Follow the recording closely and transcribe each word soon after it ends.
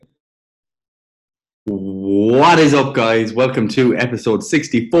What is up, guys? Welcome to episode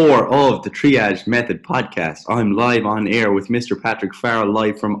 64 of the Triage Method podcast. I'm live on air with Mr. Patrick Farrell,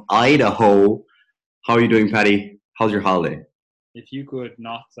 live from Idaho. How are you doing, Patty? How's your holiday? If you could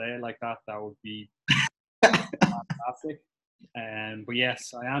not say it like that, that would be fantastic. But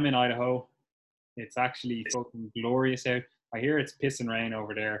yes, I am in Idaho. It's actually fucking glorious out. I hear it's pissing rain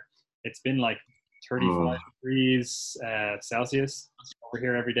over there. It's been like 35 degrees Celsius over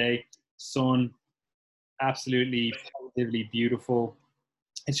here every day. Sun, absolutely positively beautiful.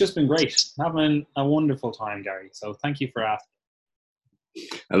 It's just been great. Having a wonderful time, Gary. So thank you for asking.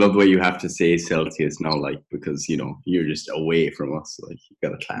 I love the way you have to say Celsius now, like, because, you're just away from us. Like, you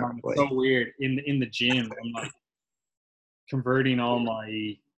got to clarify. It's so weird. In the gym, I'm like converting all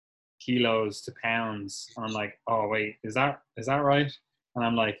my kilos to pounds, and I'm like, oh wait, is that right? And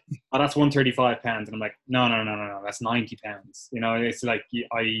I'm like, oh, that's 135 pounds, and I'm like, no, that's 90 pounds. It's like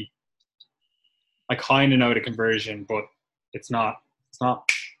I kind of know the conversion, but it's not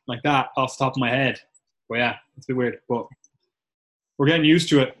like that off the top of my head. But yeah, it's a bit weird, but we're getting used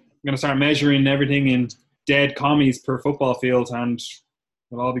to it. I'm gonna start measuring everything in dead commies per football field, and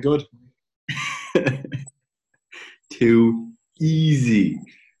it'll all be good. Too easy.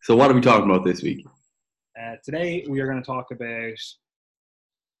 So what are we talking about this week? Today we are going to talk about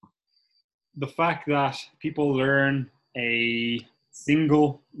the fact that people learn a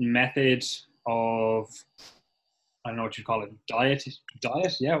single method of, I don't know what you call it, diet,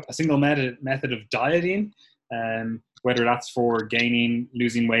 yeah, a single method of dieting, whether that's for gaining,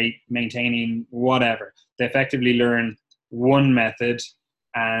 losing weight, maintaining, whatever. They effectively learn one method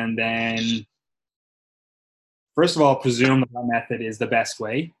and then, first of all, presume that method is the best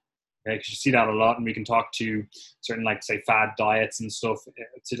way. Okay, because you see that a lot, and we can talk to certain, like, say, fad diets and stuff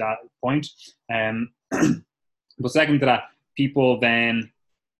to that point. But second to that, people then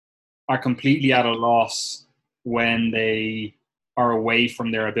are completely at a loss when they are away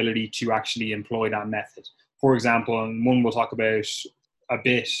from their ability to actually employ that method. For example, and one we'll talk about a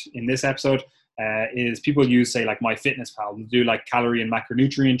bit in this episode, is people use, say, like MyFitnessPal. They'll do like calorie and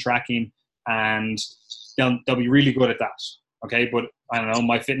macronutrient tracking, and they'll be really good at that. Okay, but I don't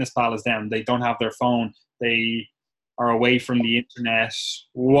know, MyFitnessPal is them. They don't have their phone. They are away from the internet,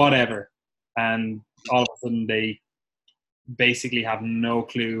 whatever. And all of a sudden they basically have no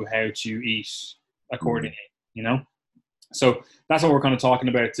clue how to eat accordingly, So that's what we're kind of talking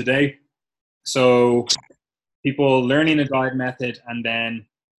about today. So people learning a diet method and then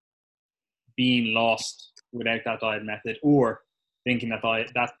being lost without that diet method, or thinking that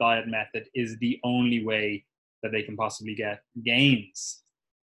diet method is the only way that they can possibly get gains.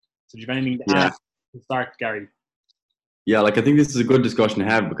 So do you have anything to add to start, Gary? Yeah, like, I think this is a good discussion to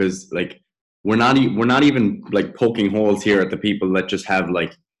have because, like, we're not even like poking holes here at the people that just have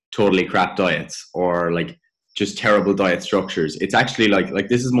like totally crap diets or like just terrible diet structures. It's actually like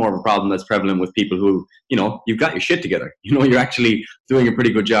this is more of a problem that's prevalent with people who, you've got your shit together. You're actually doing a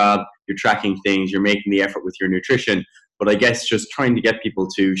pretty good job. You're tracking things. You're making the effort with your nutrition. But I guess just trying to get people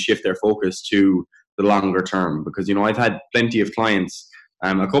to shift their focus to the longer term, because I've had plenty of clients,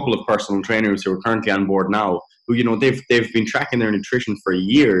 a couple of personal trainers who are currently on board now, who they've been tracking their nutrition for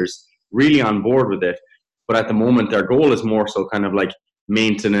years, really on board with it, but at the moment their goal is more so kind of like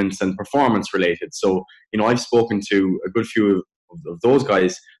maintenance and performance related. So I've spoken to a good few of those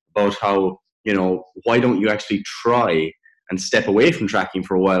guys about how, why don't you actually try and step away from tracking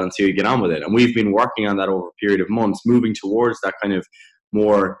for a while and see how you get on with it. And we've been working on that over a period of months, moving towards that kind of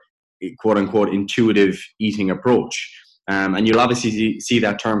more quote unquote intuitive eating approach. And you'll obviously see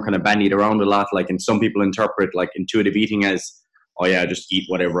that term kind of bandied around a lot. Like, and some people interpret like intuitive eating as, oh yeah, just eat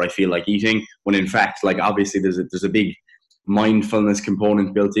whatever I feel like eating. When in fact, like, obviously there's a big mindfulness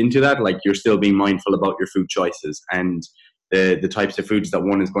component built into that. Like, you're still being mindful about your food choices, and the types of foods that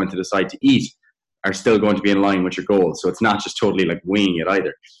one is going to decide to eat are still going to be in line with your goals. So it's not just totally like winging it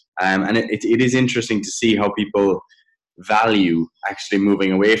either. And it is interesting to see how people value actually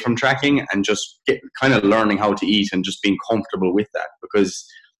moving away from tracking and just kind of learning how to eat and just being comfortable with that. Because,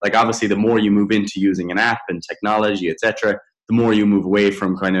 like, obviously the more you move into using an app and technology, etc., the more you move away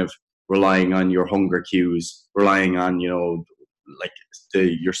from kind of relying on your hunger cues, relying on, like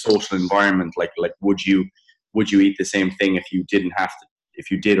your social environment. Like would you eat the same thing if you didn't have to,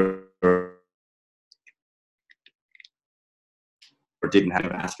 if you did or didn't have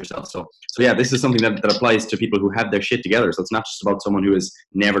to ask yourself. So yeah, this is something that applies to people who have their shit together. So it's not just about someone who has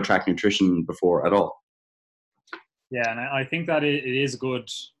never tracked nutrition before at all. Yeah, and I think that it is good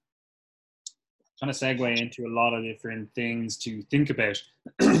kind of segue into a lot of different things to think about.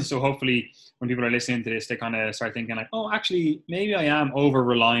 So hopefully when people are listening to this, they kind of start thinking like, oh, actually, maybe I am over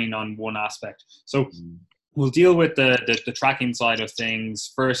relying on one aspect. So we'll deal with the tracking side of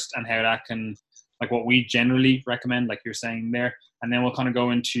things first and how that can, like what we generally recommend, like you're saying there. And then we'll kind of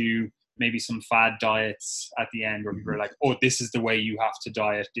go into maybe some fad diets at the end where people are like, oh, this is the way you have to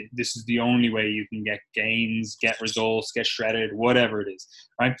diet. This is the only way you can get gains, get results, get shredded, whatever it is,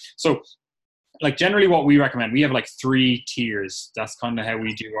 right? So like generally what we recommend, we have like 3 tiers. That's kind of how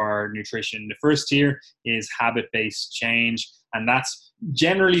we do our nutrition. The first tier is habit-based change. And that's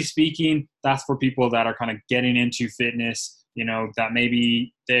generally speaking, that's for people that are kind of getting into fitness, you know, that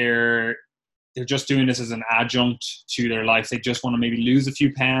maybe they're just doing this as an adjunct to their life. They just want to maybe lose a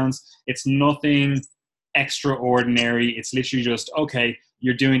few pounds. It's nothing extraordinary. It's literally just, okay,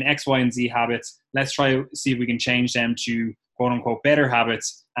 you're doing X, Y, and Z habits. Let's try see if we can change them to quote unquote better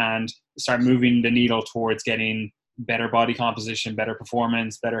habits and start moving the needle towards getting better body composition, better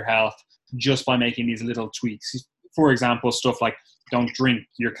performance, better health, just by making these little tweaks. For example, stuff like don't drink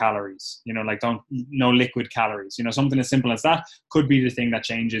your calories, you know, like no liquid calories, you know, something as simple as that could be the thing that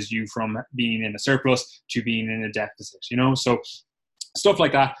changes you from being in a surplus to being in a deficit, you know? So stuff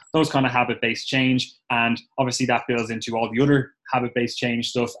like that, those kind of habit-based change. And obviously that builds into all the other habit-based change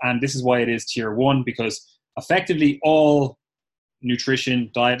stuff. And this is why it is tier 1, because effectively all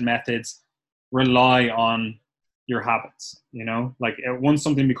nutrition diet methods rely on your habits, you know, like once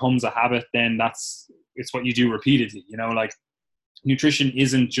something becomes a habit, then it's what you do repeatedly, you know, like nutrition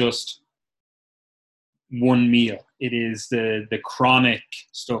isn't just one meal. It is the chronic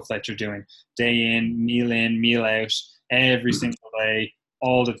stuff that you're doing day in, meal out, every single day,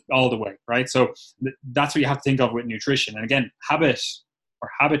 all the way, right? So that's what you have to think of with nutrition. And again,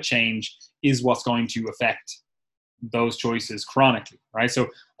 habit change is what's going to affect those choices chronically, right? So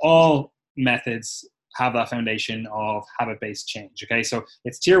all methods have that foundation of habit-based change. Okay, so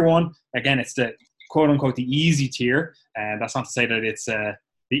it's tier 1. Again, it's the quote unquote the easy tier, and that's not to say that it's the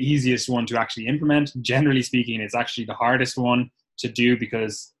easiest one to actually implement. Generally speaking, it's actually the hardest one to do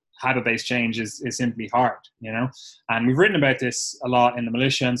because habit-based change is simply hard, you know. And we've written about this a lot in the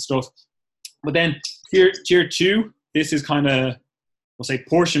militia and stuff. But then tier 2, this is kind of, we'll say,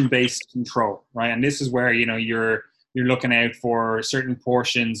 portion-based control, right? And this is where, you know, you're looking out for certain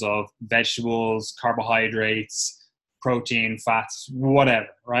portions of vegetables, carbohydrates, protein, fats, whatever,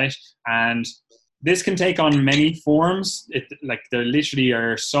 right? And this can take on many forms. There literally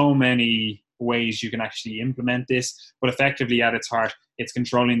are so many ways you can actually implement this, but effectively at its heart, it's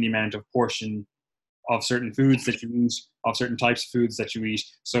controlling the amount of portion of certain foods that you eat, of certain types of foods that you eat,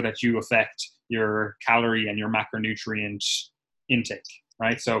 so that you affect your calorie and your macronutrient intake,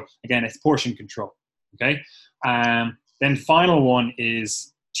 right? So again, it's portion control, okay? Then final one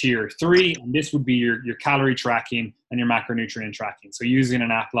is tier 3, and this would be your calorie tracking and your macronutrient tracking. So using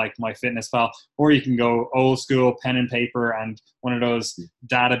an app like MyFitnessPal, or you can go old school pen and paper and one of those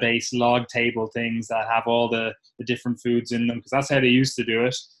database log table things that have all the different foods in them, because that's how they used to do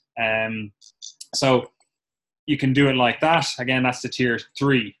it. So you can do it like that. Again, that's the tier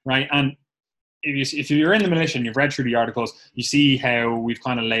 3, right? And if you're in the militia and you've read through the articles, you see how we've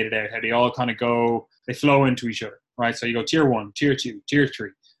kind of laid it out, how they all kind of they flow into each other, right? So you go tier 1, tier 2, tier 3,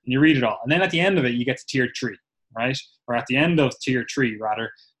 and you read it all. And then at the end of it, you get to tier 3, right? Or at the end of tier 3,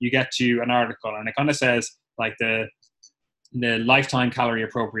 rather, you get to an article, and it kind of says like the lifetime calorie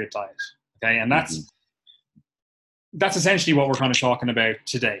appropriate diet, okay? And that's essentially what we're kind of talking about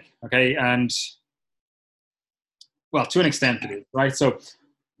today, okay? And well, to an extent it is, right? So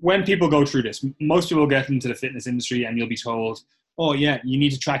when people go through this, most people get into the fitness industry and you'll be told, oh yeah, you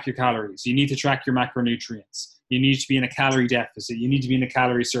need to track your calories. You need to track your macronutrients. You need to be in a calorie deficit. You need to be in a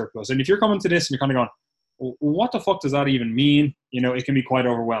calorie surplus. And if you're coming to this and you're kind of going, well, what the fuck does that even mean? You know, it can be quite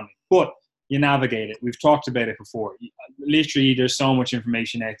overwhelming, but you navigate it. We've talked about it before. Literally, there's so much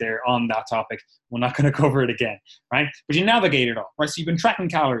information out there on that topic. We're not going to cover it again, right? But you navigate it all, right? So you've been tracking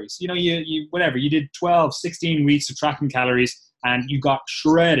calories. You know, you did 12, 16 weeks of tracking calories and you got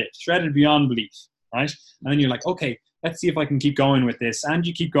shredded beyond belief, right? And then you're like, okay, let's see if I can keep going with this. And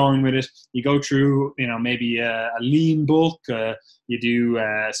you keep going with it. You go through, you know, maybe a lean bulk. You do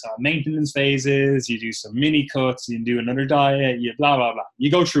some maintenance phases. You do some mini cuts. You do another diet. You blah, blah, blah.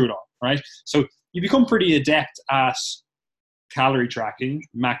 You go through it all, right? So you become pretty adept at calorie tracking,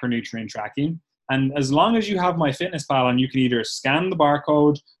 macronutrient tracking. And as long as you have MyFitnessPal and you can either scan the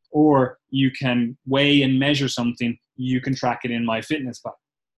barcode or you can weigh and measure something, you can track it in MyFitnessPal.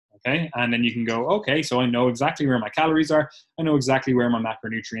 Okay, and then you can go, okay, so I know exactly where my calories are. I know exactly where my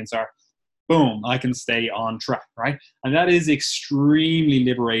macronutrients are. Boom, I can stay on track, right? And that is extremely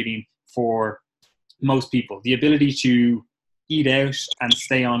liberating for most people. The ability to eat out and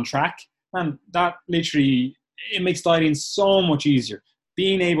stay on track, and that literally, it makes dieting so much easier.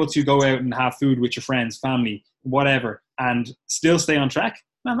 Being able to go out and have food with your friends, family, whatever, and still stay on track,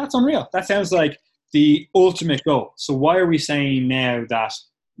 man, that's unreal. That sounds like the ultimate goal. So why are we saying now that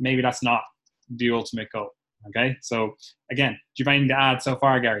maybe that's not the ultimate goal? Okay, so again, do you have anything to add so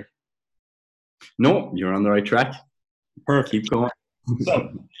far, Gary? No, you're on the right track. Perfect. Keep going.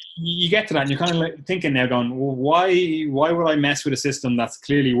 So you get to that and you're kind of like thinking now, going, well, why would I mess with a system that's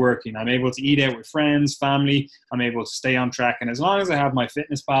clearly working? I'm able to eat out with friends, family, I'm able to stay on track, and as long as I have my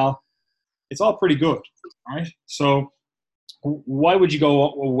MyFitnessPal, it's all pretty good, right? So why would you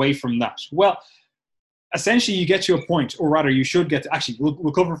go away from that? Well, essentially you get to a point, or rather you should get to, actually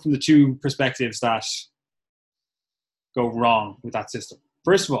we'll cover from the two perspectives that go wrong with that system.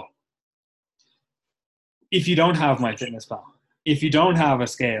 First of all, if you don't have MyFitnessPal, if you don't have a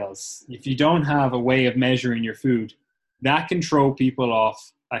scales, if you don't have a way of measuring your food, that can throw people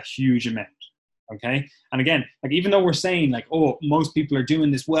off a huge amount. Okay. And again, like, even though we're saying like, oh, most people are doing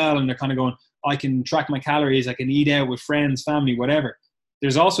this well, and they're kind of going, I can track my calories, I can eat out with friends, family, whatever.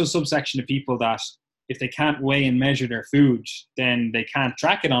 There's also a subsection of people that if they can't weigh and measure their food, then they can't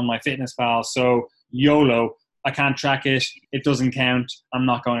track it on MyFitnessPal. So YOLO, I can't track it, it doesn't count, I'm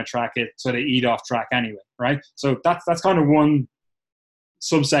not going to track it. So they eat off track anyway, right? So that's kind of one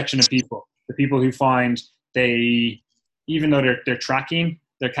subsection of people. The people who find they, even though they're tracking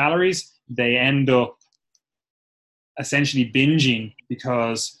their calories, they end up essentially binging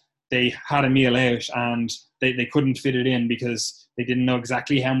because they had a meal out and they couldn't fit it in because they didn't know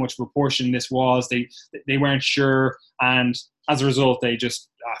exactly how much proportion this was. They weren't sure, and as a result, they just,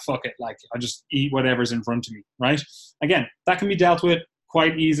 fuck it, like, I'll just eat whatever's in front of me, right? Again, that can be dealt with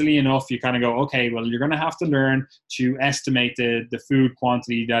quite easily enough. You kind of go, okay, well, you're going to have to learn to estimate the food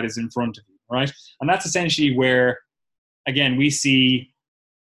quantity that is in front of you, right? And that's essentially where, again, we see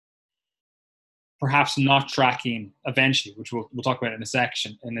perhaps not tracking eventually, which we'll talk about in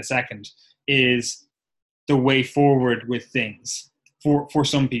a second, is the way forward with things for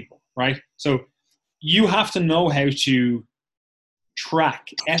some people, right? So you have to know how to track,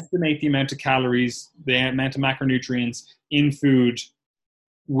 estimate the amount of calories, the amount of macronutrients in food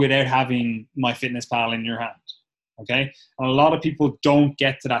without having MyFitnessPal in your hand, okay? And a lot of people don't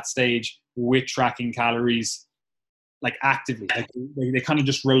get to that stage with tracking calories like actively. Like they kind of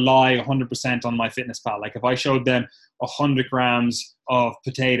just rely 100% on MyFitnessPal. Like if I showed them 100 grams of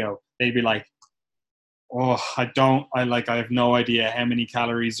potato, they'd be like, oh, I have no idea how many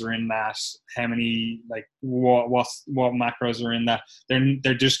calories are in that, how many, like what macros are in that.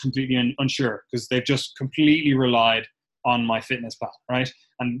 They're just completely unsure because they've just completely relied on MyFitnessPal, right?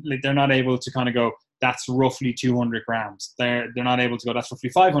 And they're not able to kind of go, that's roughly 200 grams. They're not able to go, that's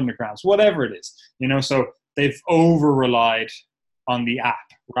roughly 500 grams, whatever it is, you know. So they've over relied on the app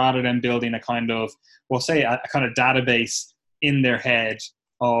rather than building a kind of, we'll say a kind of database in their head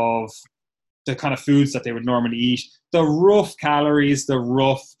of the kind of foods that they would normally eat, the rough calories, the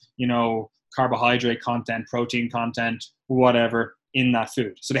rough, you know, carbohydrate content, protein content, whatever in that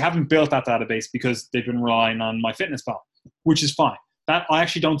food. So they haven't built that database because they've been relying on MyFitnessPal, which is fine. That, I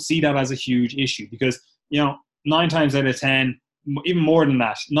actually don't see that as a huge issue because, you know, 9 times out of 10, even more than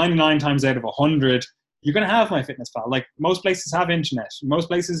that, 99 times out of 100, you're going to have MyFitnessPal. Like, most places have internet. Most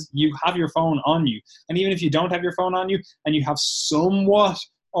places you have your phone on you. And even if you don't have your phone on you and you have somewhat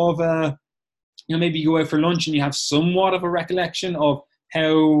of a, you know, maybe you go out for lunch and you have somewhat of a recollection of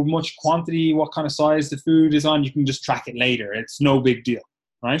how much quantity, what kind of size the food is on, you can just track it later. It's no big deal,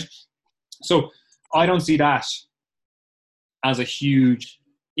 right? So I don't see that as a huge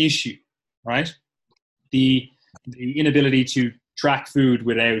issue, right? The inability to track food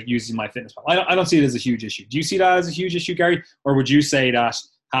without using MyFitnessPal. I don't see it as a huge issue. Do you see that as a huge issue, Gary? Or would you say that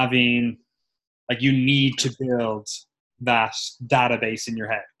having, like, you need to build that database in your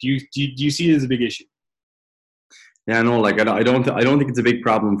head? Do you see it as a big issue? Yeah, no, like I don't think it's a big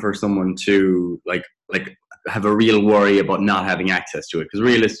problem for someone to like have a real worry about not having access to it, because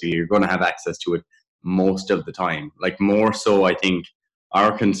realistically you're going to have access to it most of the time. Like, more so, I think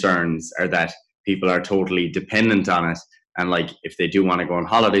our concerns are that people are totally dependent on it, and like if they do want to go on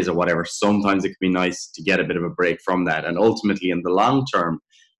holidays or whatever, sometimes it could be nice to get a bit of a break from that. And ultimately, in the long term,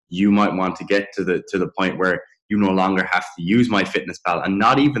 you might want to get to the point where you no longer have to use MyFitnessPal, and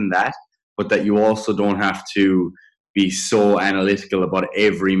not even that, but that you also don't have to be so analytical about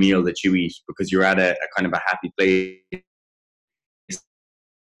every meal that you eat, because you're at a kind of a happy place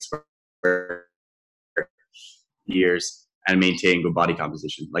for years and maintain good body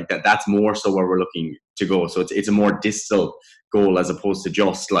composition. Like that's more so where we're looking to go. So it's a more distal goal as opposed to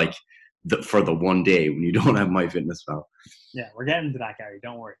just like for the one day when you don't have MyFitnessPal. Yeah, we're getting to that, Gary.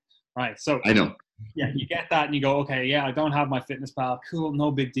 Don't worry. Right. So I know. yeah, you get that and you go, okay, yeah, I don't have MyFitnessPal. Cool,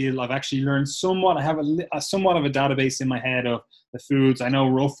 no big deal. I've actually learned somewhat. I have a somewhat of a database in my head of the foods. I know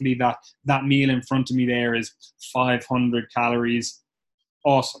roughly that meal in front of me there is 500 calories.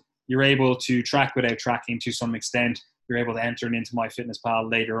 Awesome. You're able to track without tracking to some extent. You're able to enter it into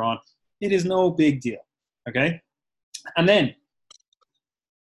MyFitnessPal later on. It is no big deal. Okay. And then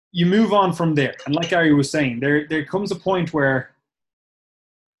you move on from there. And like Gary was saying, there comes a point where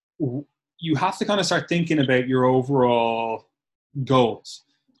you have to kind of start thinking about your overall goals,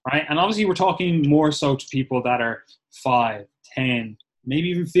 right? And obviously we're talking more so to people that are 5, 10, maybe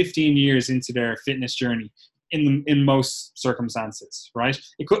even 15 years into their fitness journey in most circumstances, right?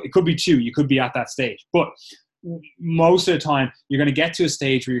 It could be 2, you could be at that stage. But most of the time, you're going to get to a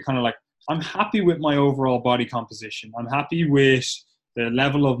stage where you're kind of like, I'm happy with my overall body composition. I'm happy with the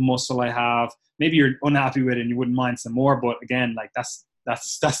level of muscle I have. Maybe you're unhappy with it and you wouldn't mind some more, but again, like that's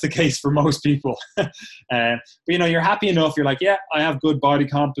the case for most people. But you're happy enough. You're like, yeah, I have good body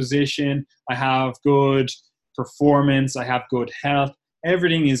composition. I have good performance. I have good health.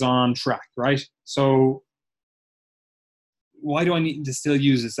 Everything is on track, right? So why do I need to still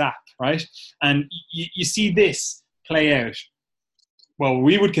use this app, right? And you see this play out. Well,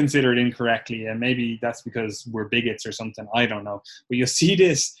 we would consider it incorrectly, and maybe that's because we're bigots or something. I don't know. But you'll see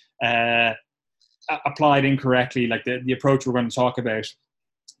this applied incorrectly, like the approach we're going to talk about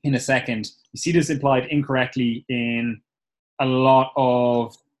in a second. You see this applied incorrectly in a lot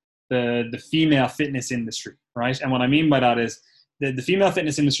of the female fitness industry, right? And what I mean by that is the female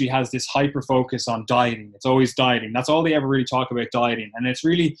fitness industry has this hyper focus on dieting. It's always dieting. That's all they ever really talk about, dieting. And it's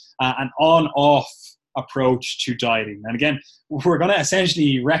really an on-off approach to dieting. And again, we're going to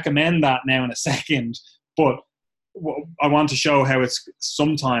essentially recommend that now in a second, but I want to show how it's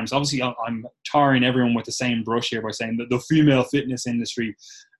sometimes, obviously I'm tarring everyone with the same brush here by saying that the female fitness industry,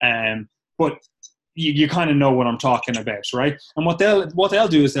 but you kind of know what I'm talking about, right? And what they'll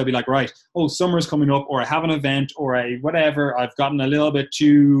do is they'll be like, right, oh, summer's coming up, or I have an event, or whatever, I've gotten a little bit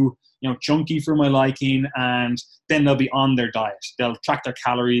too chunky for my liking, and then they'll be on their diet. They'll track their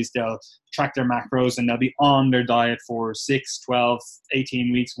calories, they'll track their macros, and they'll be on their diet for 6, 12,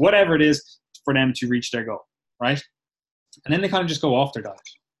 18 weeks, whatever it is, for them to reach their goal, right? And then they kind of just go off their diet.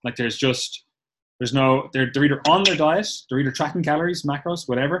 Like they're either on their diet, they're either tracking calories, macros,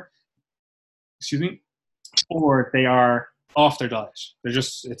 whatever, or they are off their diet.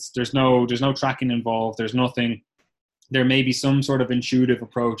 There's no tracking involved. There's nothing. There may be some sort of intuitive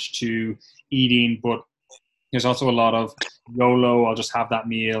approach to eating, but there's also a lot of YOLO. I'll just have that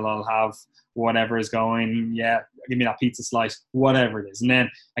meal. I'll have whatever is going. Yeah, give me that pizza slice, whatever it is. And then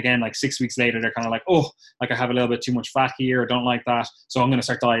again, like 6 weeks later, they're kind of like, oh, like I have a little bit too much fat here. I don't like that. So I'm going to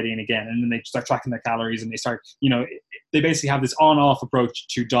start dieting again. And then they start tracking their calories and they start, they basically have this on-off approach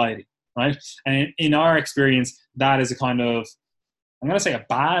to dieting, right? And in our experience, that is a kind of, I'm going to say a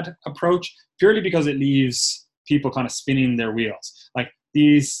bad approach, purely because it leaves people kind of spinning their wheels. Like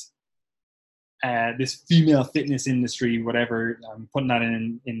this female fitness industry, whatever, I'm putting that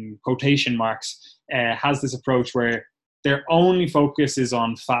in quotation marks, has this approach where their only focus is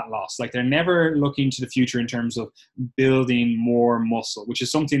on fat loss. Like they're never looking to the future in terms of building more muscle, which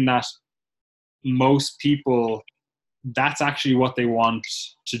is something that most people, that's actually what they want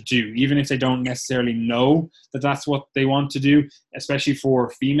to do, even if they don't necessarily know that that's what they want to do, especially for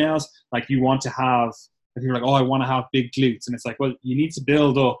females. Like you want to have, if you're like, oh, I want to have big glutes. And it's like, well, you need to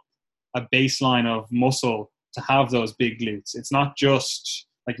build up a baseline of muscle to have those big glutes. It's not just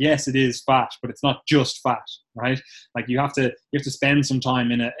like, yes, it is fat, but it's not just fat, right? Like you have to spend some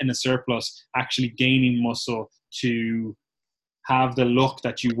time in a surplus actually gaining muscle to have the look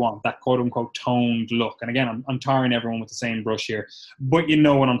that you want, that quote unquote toned look. And again, I'm tarring everyone with the same brush here, but you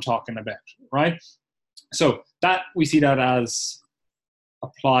know what I'm talking about, right? So that, we see that as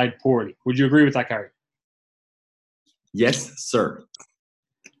applied poorly. Would you agree with that, Gary? Yes, sir.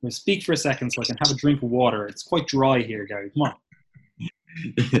 I'm going to speak for a second so I can have a drink of water. It's quite dry here, Gary. Come on.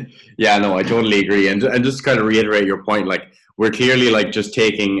 Yeah, no, I totally agree. And just kind of reiterate your point, like we're clearly like just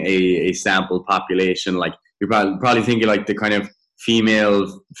taking a sample population. Like you're probably thinking like the kind of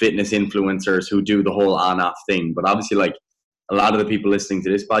female fitness influencers who do the whole on-off thing. But obviously like a lot of the people listening to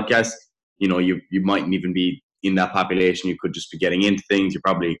this podcast, you mightn't even be in that population. You could just be getting into things. You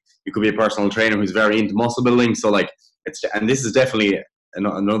could be a personal trainer who's very into muscle building. So like and this is definitely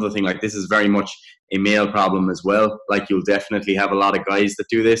another thing, like this is very much a male problem as well. Like you'll definitely have a lot of guys that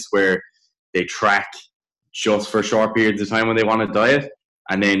do this where they track just for short periods of time when they want to diet.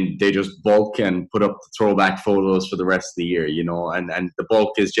 and then they just bulk and put up the throwback photos for the rest of the year, you know. And the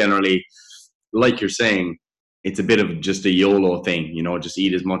bulk is generally, like you're saying, it's a bit of just a YOLO thing, you know, just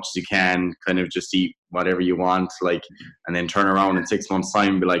eat as much as you can, kind of just eat whatever you want, like, and then turn around in 6 months'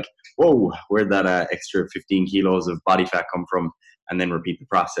 time and be like, whoa, where'd that extra 15 kilos of body fat come from? And then repeat the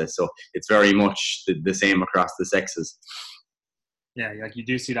process. So it's very much the same across the sexes. Yeah, like you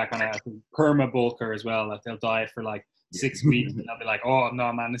do see that kind of perma bulker as well. Like they'll diet for like 6 weeks and they'll be like, oh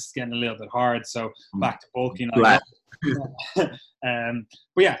no, man, this is getting a little bit hard. So back to bulking. Like, but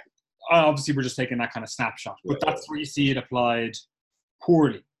yeah, obviously we're just taking that kind of snapshot. But that's where you see it applied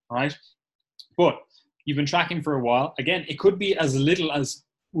poorly, right? But you've been tracking for a while. Again, it could be as little as,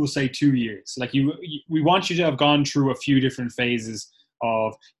 we'll say, 2 years. Like we want you to have gone through a few different phases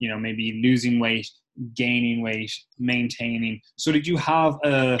of, you know, maybe losing weight, gaining weight, maintaining, so that you have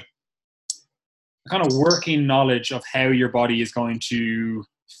a kind of working knowledge of how your body is going to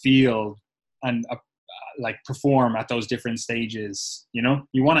feel and like perform at those different stages. You know,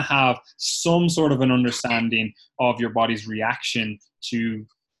 you want to have some sort of an understanding of your body's reaction to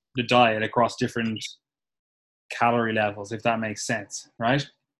the diet across different calorie levels, if that makes sense, right?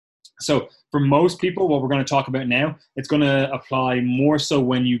 So for most people, what we're going to talk about now, it's going to apply more so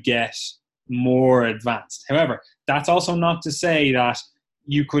when you get more advanced. However, that's also not to say that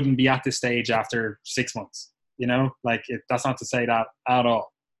you couldn't be at this stage after 6 months, you know, like that's not to say that at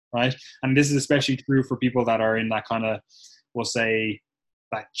all, right? And this is especially true for people that are in that kind of, we'll say,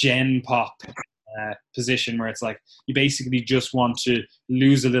 that gen pop position where it's like you basically just want to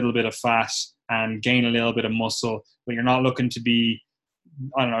lose a little bit of fat and gain a little bit of muscle, but you're not looking to be,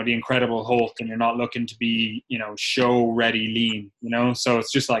 I don't know, the Incredible Hulk, and you're not looking to be, you know, show ready lean, you know? So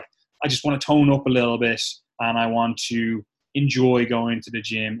it's just like, I just want to tone up a little bit and I want to enjoy going to the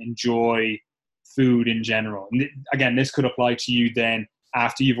gym, enjoy food in general. And again, this could apply to you then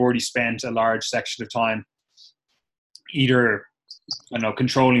after you've already spent a large section of time either, I don't know,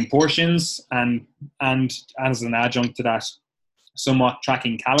 controlling portions and as an adjunct to that, somewhat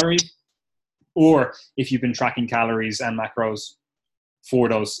tracking calories, or if you've been tracking calories and macros for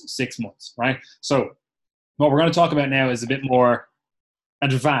those 6 months, right? So what we're going to talk about now is a bit more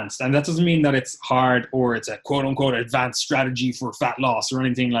advanced, and that doesn't mean that it's hard or it's a quote unquote advanced strategy for fat loss or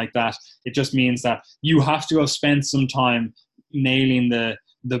anything like that. It just means that you have to have spent some time nailing the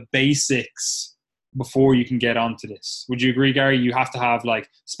basics before you can get onto this. Would you agree, Gary? You have to have like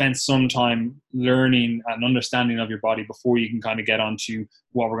spent some time learning and understanding of your body before you can kind of get onto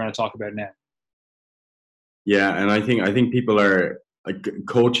what we're going to talk about now. Yeah, and I think people are like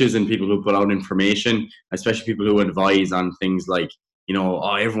coaches and people who put out information, especially people who advise on things like, you know,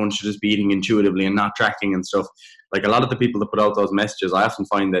 oh, everyone should just be eating intuitively and not tracking and stuff. Like a lot of the people that put out those messages, I often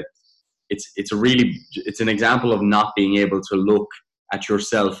find that it's an example of not being able to look at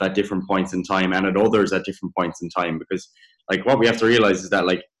yourself at different points in time and at others at different points in time. Because like what we have to realize is that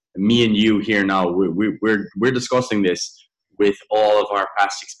like me and you here now, we're discussing this with all of our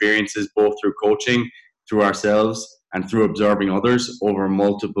past experiences, both through coaching, through ourselves, and through observing others over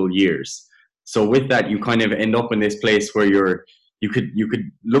multiple years. So with that, you kind of end up in this place where you could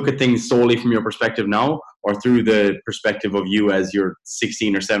look at things solely from your perspective now, or through the perspective of you as your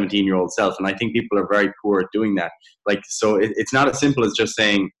 16 or 17-year-old self. And I think people are very poor at doing that. Like, so it's not as simple as just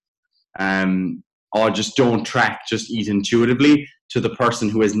saying, oh, just don't track, just eat intuitively, to the person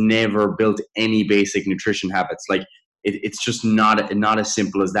who has never built any basic nutrition habits. Like, it's just not as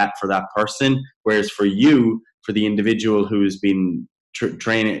simple as that for that person. Whereas for you, for the individual who's been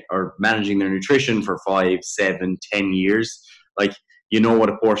training or managing their nutrition for 5, 7, 10 years, like, you know what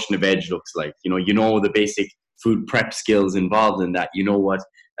a portion of veg looks like. You know the basic food prep skills involved in that. You know what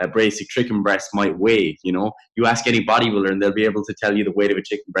a basic chicken breast might weigh. You know, you ask any bodybuilder and they'll be able to tell you the weight of a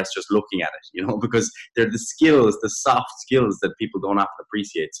chicken breast just looking at it. You know, because they're the skills, the soft skills that people don't often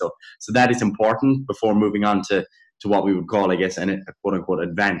appreciate. So that is important before moving on to what we would call, I guess, a quote unquote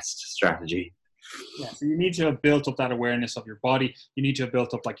advanced strategy. Yeah, so you need to have built up that awareness of your body. You need to have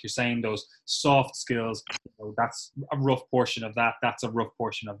built up, like you're saying, those soft skills. You know, that's a rough portion of that. That's a rough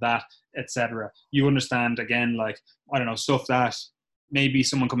portion of that, etc. You understand, again, like, I don't know, stuff that maybe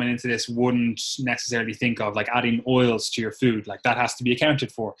someone coming into this wouldn't necessarily think of, like adding oils to your food. Like that has to be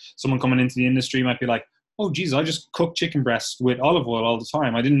accounted for. Someone coming into the industry might be like, oh, geez, I just cook chicken breast with olive oil all the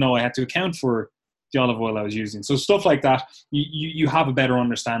time. I didn't know I had to account for the olive oil I was using. So stuff like that, you have a better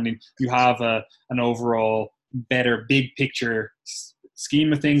understanding. You have an overall better big picture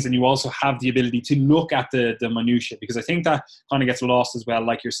scheme of things, and you also have the ability to look at the minutiae, because I think that kind of gets lost as well.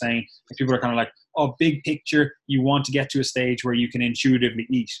 Like you're saying, like people are kind of like, oh, big picture, you want to get to a stage where you can intuitively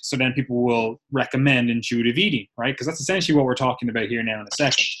eat. So then people will recommend intuitive eating, right? Because that's essentially what we're talking about here now in a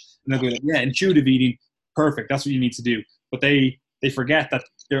second. And they'll go like, yeah, intuitive eating, perfect, that's what you need to do. But they forget that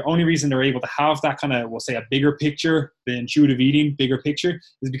the only reason they're able to have that kind of, we'll say, a bigger picture, the intuitive eating, bigger picture,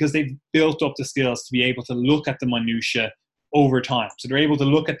 is because they've built up the skills to be able to look at the minutiae over time. So they're able to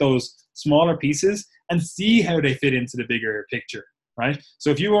look at those smaller pieces and see how they fit into the bigger picture, right? So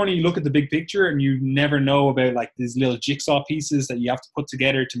if you only look at the big picture and you never know about like these little jigsaw pieces that you have to put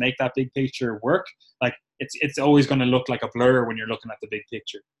together to make that big picture work, like it's always going to look like a blur when you're looking at the big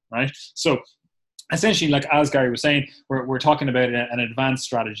picture, right? So essentially, like as Gary was saying, we're talking about an advanced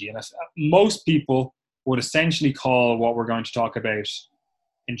strategy. And most people would essentially call what we're going to talk about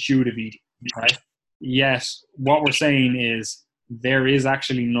intuitive eating, right? Yes, what we're saying is there is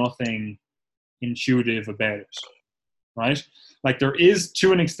actually nothing intuitive about it, right? Like there is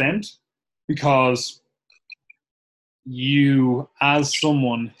to an extent, because you, as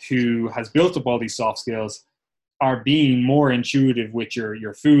someone who has built up all these soft skills, are being more intuitive with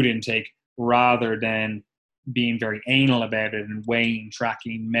your food intake rather than being very anal about it and weighing,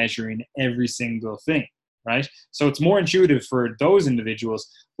 tracking, measuring every single thing, right? So it's more intuitive for those individuals,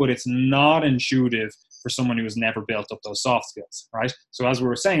 but it's not intuitive for someone who has never built up those soft skills, right? So as we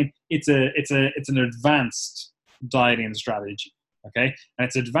were saying, it's an advanced dieting strategy, okay? And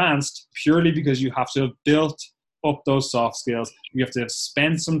it's advanced purely because you have to have built up those soft skills. You have to have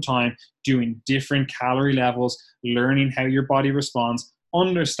spent some time doing different calorie levels, learning how your body responds,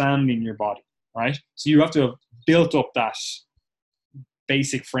 understanding your body, right? So you have to have built up that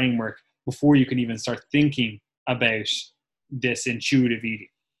basic framework before you can even start thinking about this intuitive eating,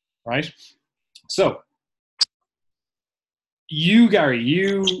 right? So you, Gary,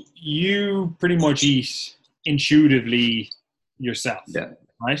 you pretty much eat intuitively yourself,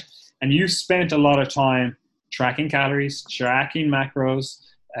 right? And you've spent a lot of time tracking calories, tracking macros.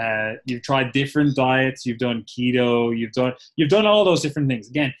 You've tried different diets. You've done keto. You've done all those different things.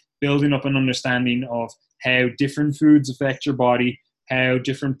 Again, building up an understanding of how different foods affect your body, how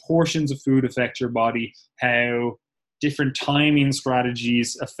different portions of food affect your body, how different timing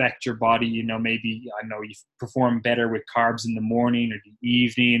strategies affect your body. You know, maybe, I know you perform better with carbs in the morning or the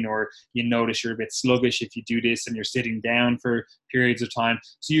evening, or you notice you're a bit sluggish if you do this and you're sitting down for periods of time.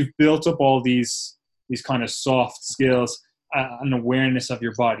 So you've built up all these kind of soft skills, an awareness of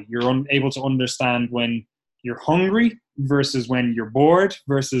your body. You're able to understand when you're hungry versus when you're bored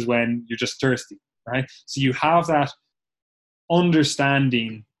versus when you're just thirsty, right? So you have that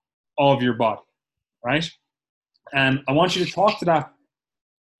understanding of your body, right? And I want you to talk to that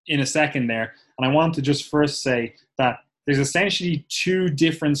in a second there. And I want to just first say that there's essentially two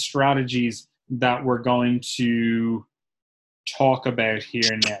different strategies that we're going to talk about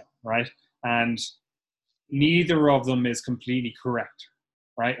here now, right? And neither of them is completely correct,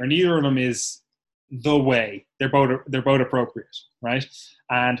 right? Or neither of them is the way. They're both appropriate, right?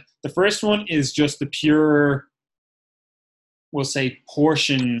 And the first one is just the pure, we'll say,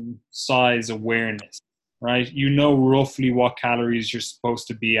 portion size awareness, right? You know roughly what calories you're supposed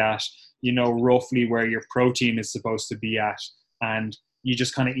to be at. You know roughly where your protein is supposed to be at. And you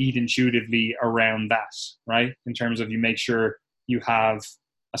just kind of eat intuitively around that, right? In terms of, you make sure you have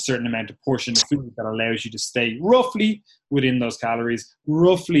a certain amount of portion of food that allows you to stay roughly within those calories,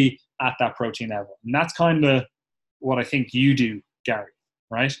 roughly at that protein level. And that's kind of what I think you do, Gary,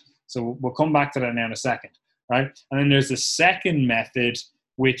 right? So we'll come back to that now in a second, right? And then there's the second method,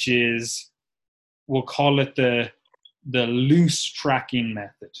 which is, we'll call it the loose tracking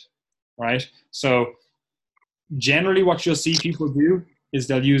method, right? So generally what you'll see people do is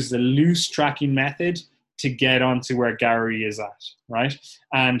they'll use the loose tracking method to get onto where Gary is at, right?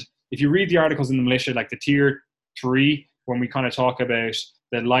 And if you read the articles in the militia, like the tier 3, when we kind of talk about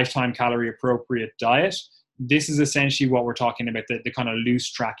the lifetime calorie appropriate diet, this is essentially what we're talking about, the kind of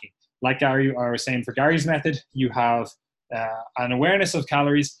loose tracking. Like Gary, I was saying, for Gary's method, you have an awareness of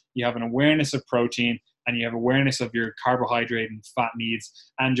calories, you have an awareness of protein, and you have awareness of your carbohydrate and fat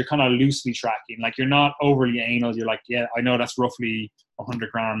needs, and you're kind of loosely tracking. Like, you're not overly anal. You're like, yeah, I know that's roughly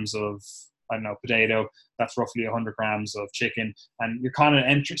 100 grams of, I don't know, potato. That's roughly 100 grams of chicken. And you're kind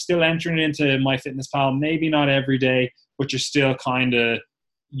of still entering into MyFitnessPal, maybe not every day, but you're still kind of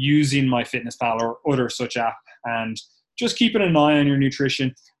using MyFitnessPal or other such app and just keeping an eye on your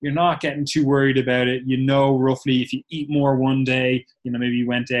nutrition. You're not getting too worried about it. You know, roughly if you eat more one day, you know, maybe you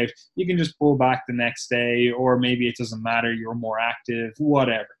went out, you can just pull back the next day, or maybe it doesn't matter, you're more active,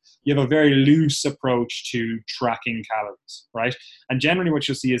 whatever. You have a very loose approach to tracking calories, right? And generally what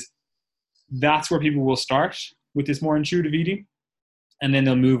you'll see is that's where people will start with this more intuitive eating, and then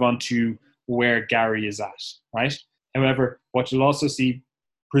they'll move on to where Gary is at, right? However, what you'll also see,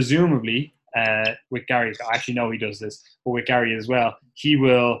 presumably, with Gary, I actually know he does this, but with Gary as well, he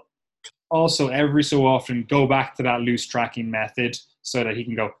will also every so often go back to that loose tracking method so that he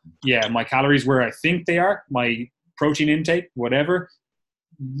can go, yeah, my calories where I think they are, my protein intake, whatever,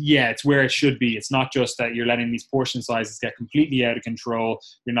 yeah, it's where it should be. It's not just that you're letting these portion sizes get completely out of control.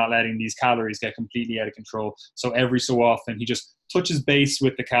 You're not letting these calories get completely out of control. So every so often, he just touches base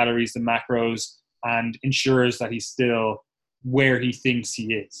with the calories, the macros, and ensures that he's still where he thinks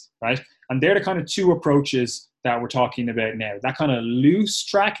he is, right? And they're the kind of two approaches that we're talking about now. That kind of loose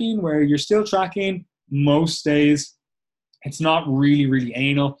tracking where you're still tracking most days. It's not really, really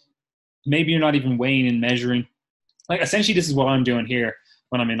anal. Maybe you're not even weighing and measuring. Like essentially this is what I'm doing here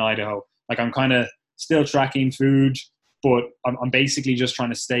when I'm in Idaho. Like I'm kind of still tracking food, but I'm basically just trying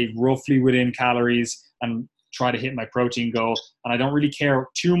to stay roughly within calories and try to hit my protein goal. And I don't really care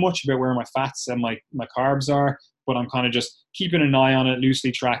too much about where my fats and my carbs are, but I'm kind of just keeping an eye on it,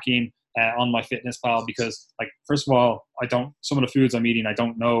 loosely tracking on MyFitnessPal, because like, first of all, some of the foods I'm eating, I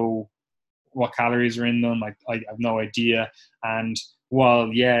don't know what calories are in them. I have no idea. And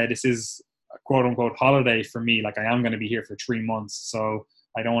while, yeah, this is a quote unquote holiday for me, like I am going to be here for 3 months. So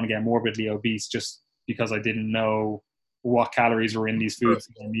I don't want to get morbidly obese just because I didn't know what calories were in these foods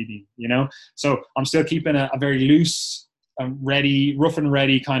that I'm eating, you know? So I'm still keeping a very loose, rough and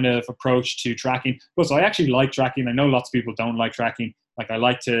ready kind of approach to tracking. Plus, I actually like tracking. I know lots of people don't like tracking. Like I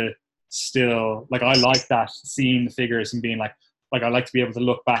like to still, like I like that, seeing the figures and being like I like to be able to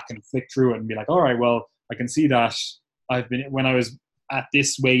look back and flick through it and be like, all right, well, I can see that when I was at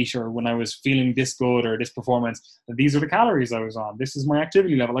this weight or when I was feeling this good or this performance, these are the calories I was on. This is my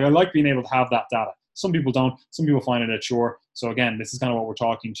activity level. Like I like being able to have that data. Some people don't. Some people find it a chore. So again, this is kind of what we're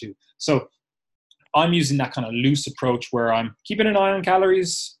talking to. So I'm using that kind of loose approach where I'm keeping an eye on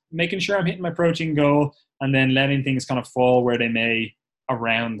calories, making sure I'm hitting my protein goal, and then letting things kind of fall where they may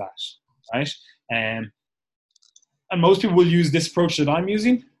around that, right? And most people will use this approach that I'm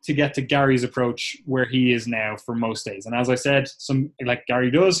using to get to Gary's approach where he is now for most days. And as I said, like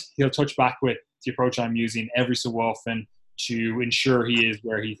Gary does, he'll touch back with the approach I'm using every so often to ensure he is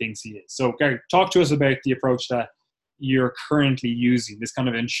where he thinks he is. So Gary, talk to us about the approach that you're currently using, this kind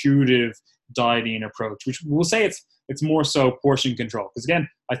of intuitive dieting approach, which we'll say it's more so portion control. Because again,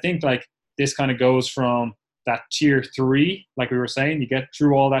 I think like this kind of goes from that tier 3, like we were saying, you get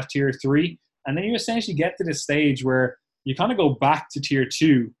through all that tier 3, and then you essentially get to the stage where you kind of go back to tier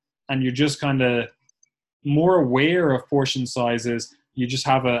 2 and you're just kind of more aware of portion sizes. You just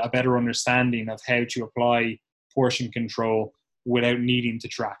have a better understanding of how to apply portion control without needing to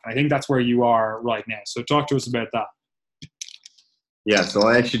track. And I think that's where you are right now. So talk to us about that. Yeah, so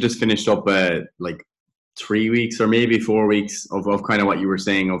I actually just finished up like 3 weeks or maybe 4 weeks of kind of what you were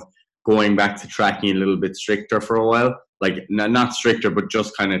saying of going back to tracking a little bit stricter for a while. Like not stricter, but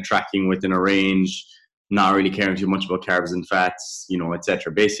just kind of tracking within a range, not really caring too much about carbs and fats, you know,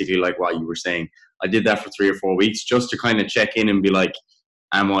 etc. Basically like what you were saying. I did that for 3 or 4 weeks just to kind of check in and be like,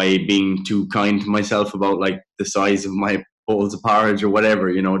 am I being too kind to myself about like the size of my bowls of porridge or whatever,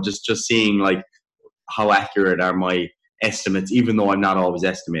 you know, just seeing like how accurate are my estimates, even though I'm not always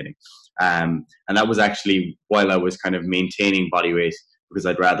estimating. And that was actually while I was kind of maintaining body weight, because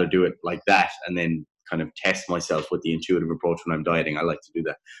I'd rather do it like that and then kind of test myself with the intuitive approach when I'm dieting. I like to do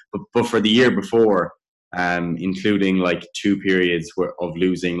that. But for the year before, including like 2 periods of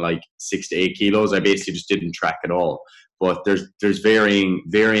losing like 6 to 8 kilos, I basically just didn't track at all. But there's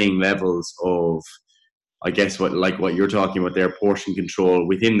varying levels of, I guess, what you're talking about there, portion control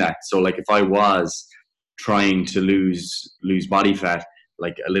within that. So like if I was trying to lose body fat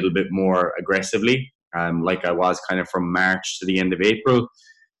like a little bit more aggressively, like I was kind of from March to the end of April,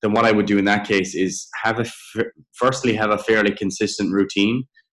 then what I would do in that case is firstly have a fairly consistent routine,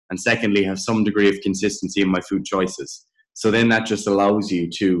 and secondly have some degree of consistency in my food choices. So then that just allows you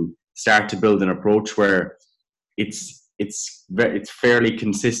to start to build an approach where it's fairly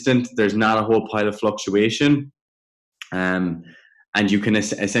consistent. There's not a whole pile of fluctuation, and you can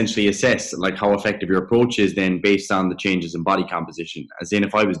essentially assess like how effective your approach is then based on the changes in body composition. As in,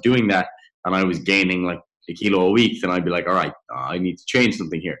 if I was doing that and I was gaining like a kilo a week, then I'd be like, all right, I need to change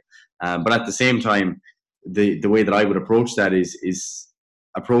something here. But at the same time, the way that I would approach that is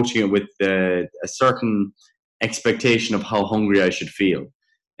approaching it with a certain expectation of how hungry I should feel.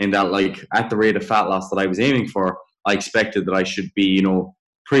 And that, like, at the rate of fat loss that I was aiming for, I expected that I should be,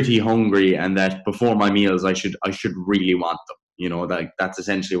 pretty hungry, and that before my meals I should really want them. That's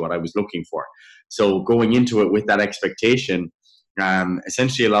essentially what I was looking for. So going into it with that expectation,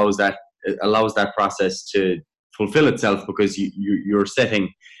 essentially allows that process to fulfill itself, because you're setting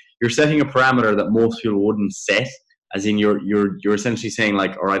a parameter that most people wouldn't set. As in, you're essentially saying,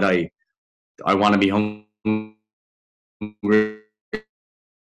 like, all right, I want to be hungry.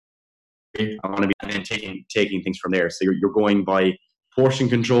 I want to be, and then taking things from there. So you're going by portion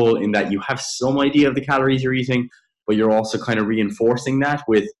control, in that you have some idea of the calories you're eating, but you're also kind of reinforcing that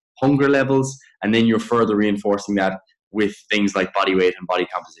with hunger levels, and then you're further reinforcing that with things like body weight and body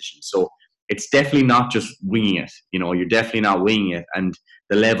composition. So it's definitely not just winging it. You're definitely not winging it, and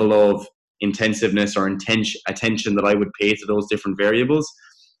the level of intensiveness or attention that I would pay to those different variables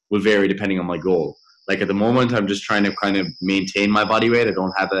will vary depending on my goal. Like, at the moment, I'm just trying to kind of maintain my body weight. I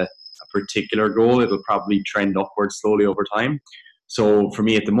don't have a particular goal. It'll probably trend upwards slowly over time. So for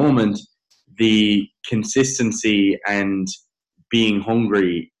me at the moment, the consistency and being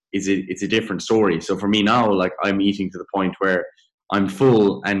hungry it's a different story. So for me now, like, I'm eating to the point where I'm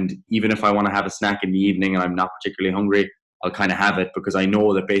full, and even if I want to have a snack in the evening and I'm not particularly hungry, I'll kind of have it, because I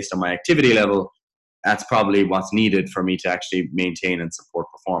know that based on my activity level, that's probably what's needed for me to actually maintain and support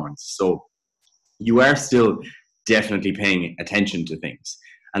performance. So you are still definitely paying attention to things,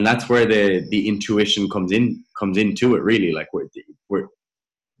 and that's where the intuition comes into it, really. Like,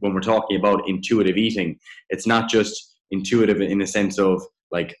 when we're talking about intuitive eating, it's not just intuitive in the sense of,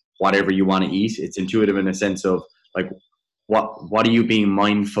 like, whatever you want to eat. It's intuitive in a sense of, like, what are you being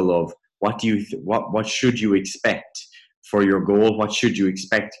mindful of? What should you expect for your goal? What should you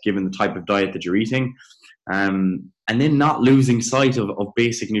expect given the type of diet that you're eating? And then not losing sight of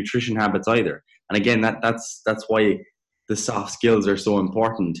basic nutrition habits either. And again, that's why the soft skills are so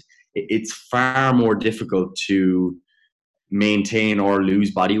important. It's far more difficult to maintain or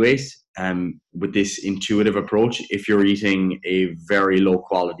lose body weight with this intuitive approach if you're eating a very low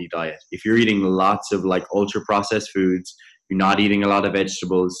quality diet. If you're eating lots of, like, ultra processed foods, you're not eating a lot of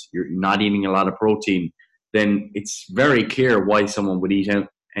vegetables, you're not eating a lot of protein, then it's very clear why someone would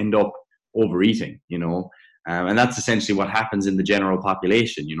end up overeating. And that's essentially what happens in the general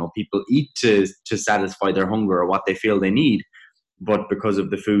population. People eat to satisfy their hunger or what they feel they need, but because of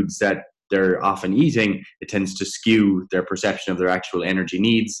the foods that they're often eating, it tends to skew their perception of their actual energy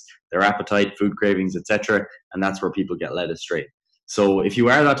needs, their appetite, food cravings, etc. And that's where people get led astray. So if you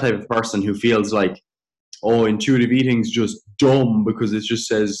are that type of person who feels like, oh, intuitive eating's just dumb because it just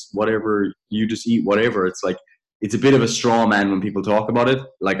says whatever, you just eat whatever, it's like, it's a bit of a straw man when people talk about it.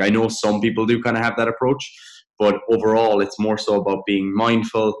 Like, I know some people do kind of have that approach, but overall, it's more so about being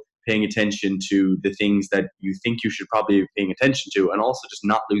mindful, paying attention to the things that you think you should probably be paying attention to, and also just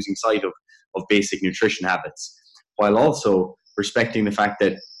not losing sight of basic nutrition habits, while also respecting the fact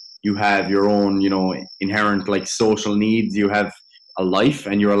that you have your own, inherent, like, social needs. You have a life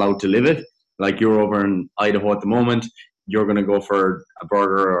and you're allowed to live it. Like, you're over in Idaho at the moment, you're going to go for a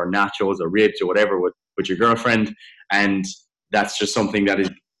burger or nachos or ribs or whatever with your girlfriend, and that's just something that is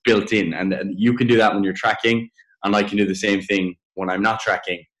built in. And you can do that when you're tracking, and I can do the same thing when I'm not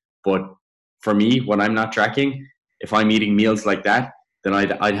tracking. But for me, when I'm not tracking, if I'm eating meals like that, then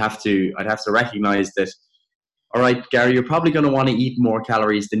I'd have to recognize that, all right, Gary, you're probably going to want to eat more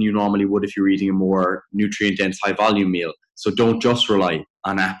calories than you normally would if you're eating a more nutrient dense, high volume meal. So don't just rely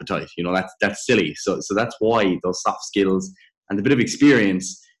on appetite. That's silly. So that's why those soft skills and a bit of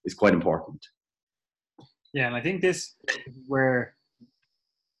experience is quite important. Yeah, and I think this is where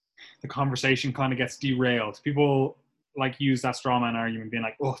the conversation kind of gets derailed. People like use that straw man argument, being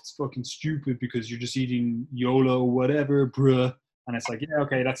like, oh, it's fucking stupid because you're just eating YOLO, whatever, bruh. And it's like, yeah,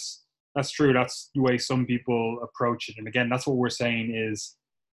 okay, that's true. That's the way some people approach it. And again, that's what we're saying is,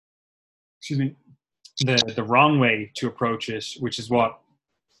 the wrong way to approach it, which is what,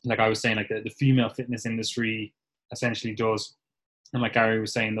 like I was saying, like the female fitness industry essentially does. And like Gary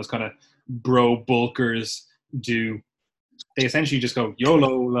was saying, those kind of bro bulkers do. They essentially just go,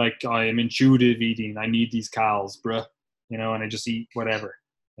 YOLO, like, I am intuitive eating, I need these calories, bruh, and I just eat whatever,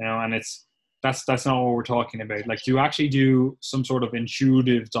 and that's not what we're talking about. Like, to actually do some sort of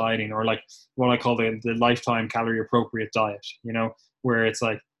intuitive dieting, or like what I call the lifetime calorie appropriate diet, where it's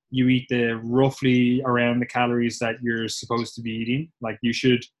like you eat the roughly around the calories that you're supposed to be eating. Like, you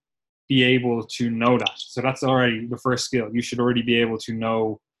should be able to know that. So that's already the first skill. You should already be able to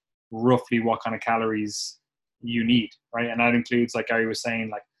know roughly what kind of calories you need, right? And that includes, like Gary was saying,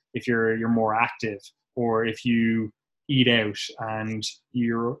 like, if you're more active, or if you eat out and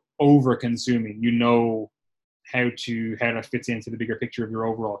you're over consuming, how that fits into the bigger picture of your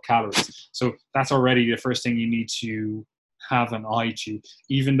overall calories. So that's already the first thing you need to have an eye to.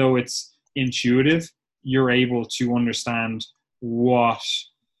 Even though it's intuitive, you're able to understand what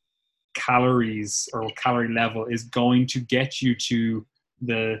calories or calorie level is going to get you to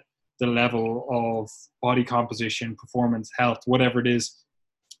the level of body composition, performance, health, whatever it is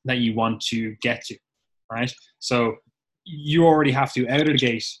that you want to get to, right? So you already have to, out of the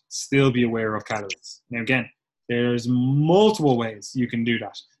gate, still be aware of calories. Now, again, there's multiple ways you can do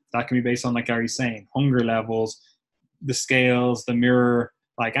that. That can be based on, like Gary's saying, hunger levels, the scales, the mirror,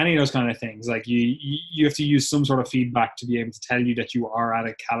 like any of those kind of things. Like you have to use some sort of feedback to be able to tell you that you are at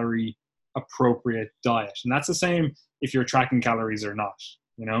a calorie appropriate diet. And that's the same if you're tracking calories or not,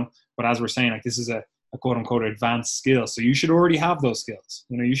 you know? But as we're saying, like, this is a quote unquote advanced skill. So you should already have those skills.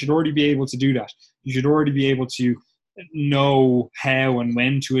 You know, you should already be able to do that. You should already be able to know how and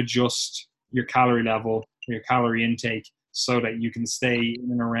when to adjust your calorie level, your calorie intake, so that you can stay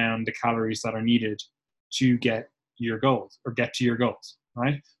in and around the calories that are needed to get your goals or get to your goals,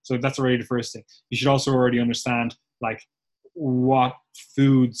 right? So that's already the first thing. You should also already understand, like, what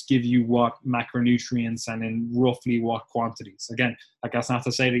foods give you what macronutrients and in roughly what quantities. Again, like, that's not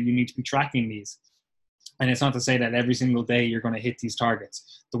to say that you need to be tracking these. And it's not to say that every single day you're going to hit these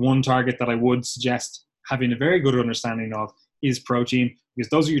targets. The one target that I would suggest having a very good understanding of is protein, because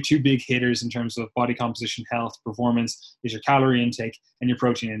those are your two big hitters in terms of body composition, health, performance, is your calorie intake and your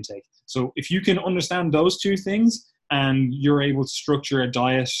protein intake. So if you can understand those two things and you're able to structure a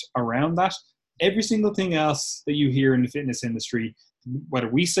diet around that, every single thing else that you hear in the fitness industry, whether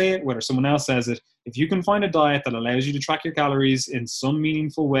we say it, whether someone else says it, if you can find a diet that allows you to track your calories in some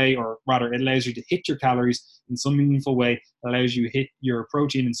meaningful way, or rather it allows you to hit your calories in some meaningful way, allows you to hit your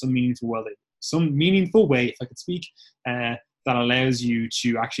protein in some meaningful way, if I could speak, that allows you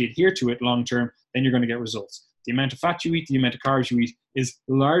to actually adhere to it long term, then you're going to get results. The amount of fat you eat, the amount of carbs you eat is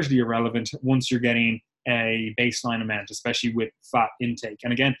largely irrelevant once you're getting a baseline amount, especially with fat intake.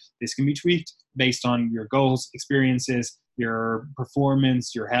 And again, this can be tweaked based on your goals, experiences, your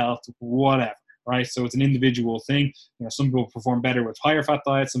performance, your health, whatever, right? So it's an individual thing. You know, some people perform better with higher fat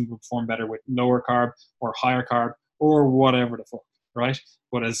diets, some people perform better with lower carb or higher carb or whatever the fuck, right?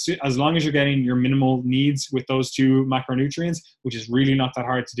 But as long as you're getting your minimal needs with those two macronutrients, which is really not that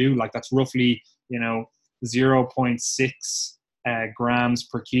hard to do, like that's roughly, 0.6 grams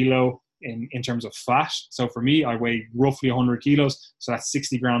per kilo in terms of fat. So for me, I weigh roughly 100 kilos. So that's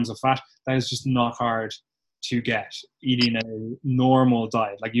 60 grams of fat. That is just not hard to get eating a normal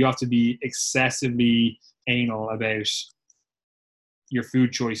diet. Like, you have to be excessively anal about your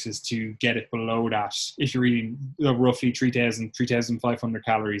food choices to get it below that. If you're eating roughly 3,500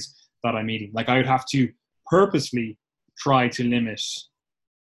 calories that I'm eating, like, I would have to purposely try to limit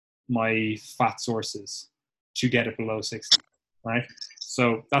my fat sources to get it below 60, right?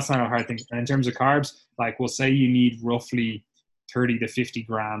 So that's not a hard thing. And in terms of carbs, like, we'll say you need roughly 30 to 50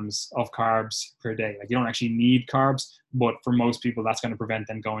 grams of carbs per day. Like, you don't actually need carbs, but for most people, that's going to prevent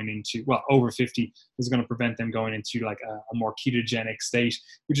them going into, well, over 50 is going to prevent them going into like a more ketogenic state,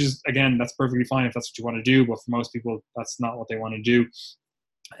 which is, again, that's perfectly fine if that's what you want to do. But for most people, that's not what they want to do.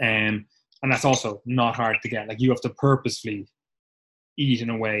 And that's also not hard to get. Like, you have to purposefully eat in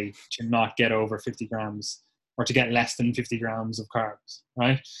a way to not get over 50 grams or to get less than 50 grams of carbs,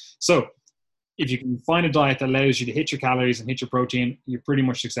 right? So if you can find a diet that allows you to hit your calories and hit your protein, you're pretty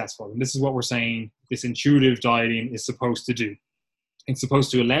much successful. And this is what we're saying this intuitive dieting is supposed to do. It's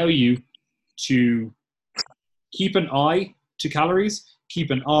supposed to allow you to keep an eye to calories, keep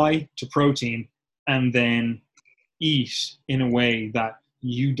an eye to protein, and then eat in a way that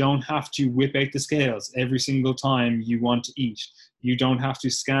you don't have to whip out the scales every single time you want to eat. You don't have to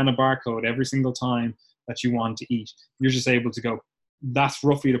scan a barcode every single time that you want to eat. You're just able to go, that's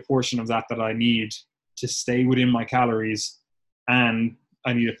roughly the portion of that I need to stay within my calories, and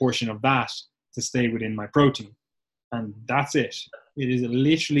I need a portion of that to stay within my protein. And that's it. It is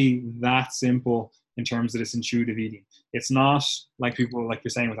literally that simple in terms of this intuitive eating. It's not like people, like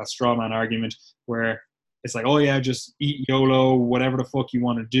you're saying, with that straw man argument where it's like, oh yeah, just eat YOLO, whatever the fuck you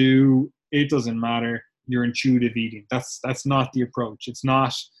want to do. It doesn't matter. You're intuitive eating. That's not the approach. It's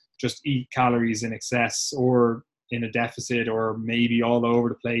not just eat calories in excess or in a deficit or maybe all over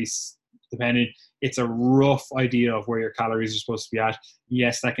the place, depending. It's a rough idea of where your calories are supposed to be at.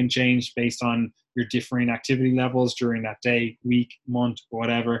 Yes, that can change based on your differing activity levels during that day, week, month,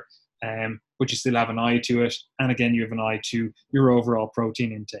 whatever. But you still have an eye to it. And again, you have an eye to your overall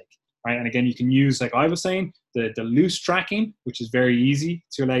protein intake, right? And again, you can use, like I was saying, the loose tracking, which is very easy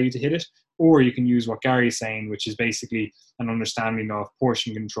to allow you to hit it, or you can use what Gary's saying, which is basically an understanding of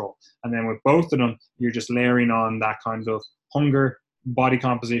portion control. And then with both of them, you're just layering on that kind of hunger, body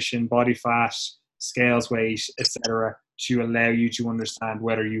composition, body fat, scales weight, etc., to allow you to understand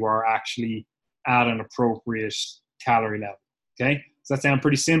whether you are actually at an appropriate calorie level. Okay, does that sound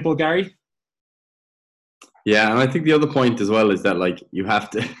pretty simple, Gary? Yeah, and I think the other point as well is that like you have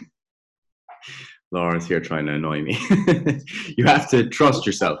to. Laura's here trying to annoy me. You have to trust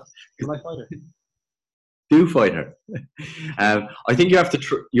yourself. Do I fight her? Do fight her. I think you have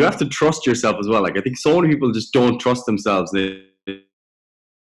to trust yourself as well. Like I think so many people just don't trust themselves. They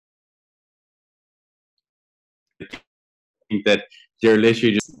think that they're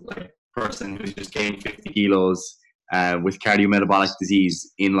literally just like a person who's just gained 50 kilos with cardiometabolic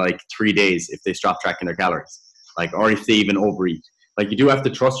disease in like 3 days if they stop tracking their calories, like, or if they even overeat. Like you do have to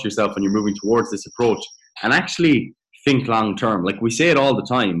trust yourself when you're moving towards this approach and actually think long term. Like we say it all the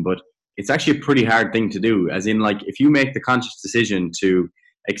time, but it's actually a pretty hard thing to do. As in, like, if you make the conscious decision to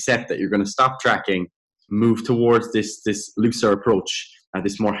accept that you're going to stop tracking, move towards this looser approach,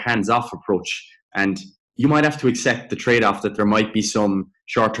 this more hands-off approach, and you might have to accept the trade-off that there might be some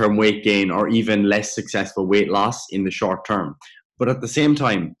short-term weight gain or even less successful weight loss in the short term. But at the same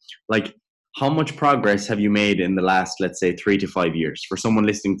time, like, how much progress have you made in the last, let's say, 3 to 5 years? For someone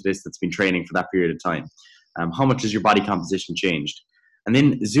listening to this that's been training for that period of time, how much has your body composition changed? And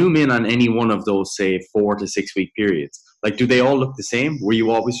then zoom in on any one of those, say, 4 to 6 week periods. Like, do they all look the same? Were you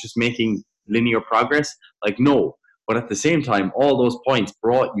always just making linear progress? Like, no. But at the same time, all those points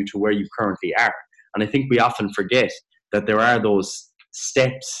brought you to where you currently are. And I think we often forget that there are those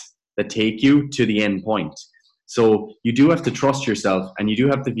steps that take you to the end point. So you do have to trust yourself, and you do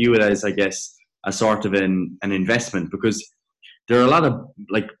have to view it as, I guess, a sort of an investment, because there are a lot of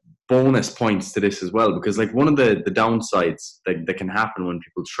like bonus points to this as well. Because like one of the downsides that can happen when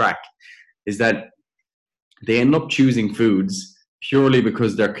people track is that they end up choosing foods purely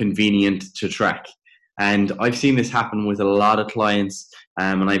because they're convenient to track. And I've seen this happen with a lot of clients,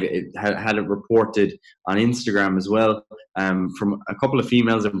 and I've had it reported on Instagram as well, from a couple of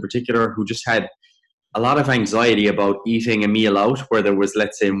females in particular who just had a lot of anxiety about eating a meal out where there was,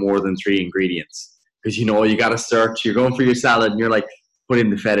 let's say, more than 3 ingredients. Because, you know, you got to search, you're going for your salad and you're like, put in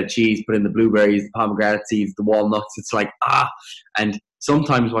the feta cheese, put in the blueberries, the pomegranate seeds, the walnuts. It's like, and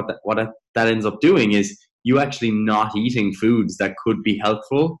sometimes what that ends up doing is you actually not eating foods that could be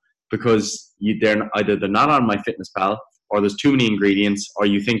helpful because they're not on MyFitnessPal, or there's too many ingredients, or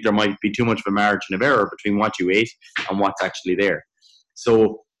you think there might be too much of a margin of error between what you ate and what's actually there.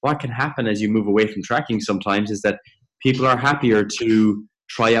 So what can happen as you move away from tracking sometimes is that people are happier to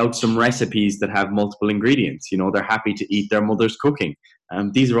try out some recipes that have multiple ingredients. You know, they're happy to eat their mother's cooking.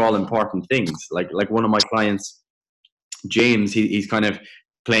 These are all important things. Like one of my clients, James, he's kind of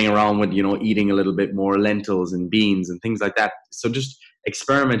playing around with, you know, eating a little bit more lentils and beans and things like that. So just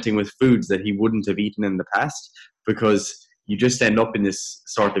experimenting with foods that he wouldn't have eaten in the past, because you just end up in this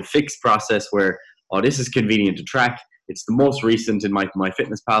sort of fixed process where, oh, this is convenient to track. It's the most recent in my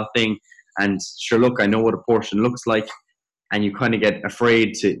MyFitnessPal thing. And sure, look, I know what a portion looks like. And you kind of get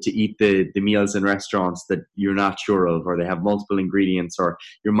afraid to eat the meals in restaurants that you're not sure of, or they have multiple ingredients, or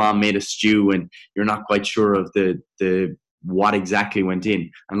your mom made a stew and you're not quite sure of the what exactly went in.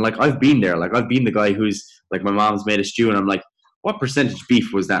 And like, I've been there. Like, I've been the guy who's like, my mom's made a stew and I'm like, what percentage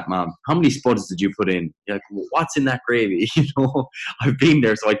beef was that, Mom? How many spuds did you put in? You're like, what's in that gravy? You know, I've been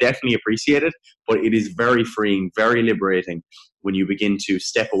there, so I definitely appreciate it. But it is very freeing, very liberating when you begin to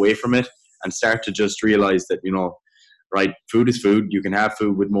step away from it and start to just realize that, you know, right, food is food. You can have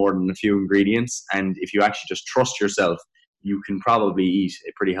food with more than a few ingredients. And if you actually just trust yourself, you can probably eat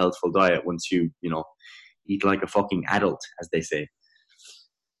a pretty healthful diet once you know, eat like a fucking adult, as they say.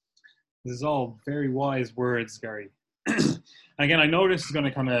 This is all very wise words, Gary. Again, I know this is going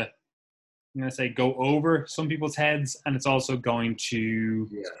to kind of, I'm going to say, go over some people's heads, and it's also going to,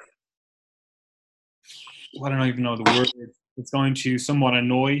 I don't even know the word. It's going to somewhat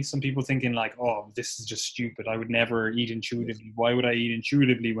annoy some people, thinking like, oh, this is just stupid. I would never eat intuitively. Why would I eat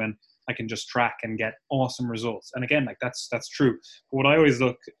intuitively when I can just track and get awesome results? And again, like that's true. But what I always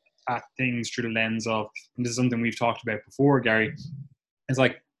look at things through the lens of, and this is something we've talked about before, Gary, is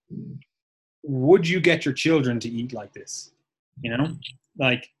like, would you get your children to eat like this? You know,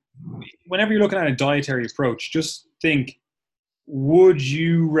 like whenever you're looking at a dietary approach, just think, would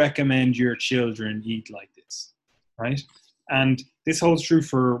you recommend your children eat like this? Right? And this holds true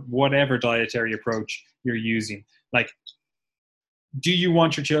for whatever dietary approach you're using. Like, do you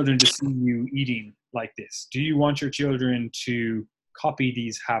want your children to see you eating like this? Do you want your children to copy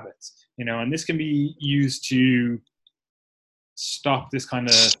these habits? You know, and this can be used to stop this kind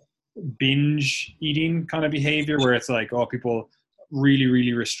of binge eating kind of behavior where it's like, oh, people really,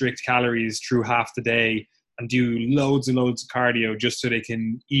 really restrict calories through half the day and do loads and loads of cardio just so they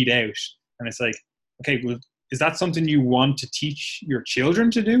can eat out. And it's like, okay, well, is that something you want to teach your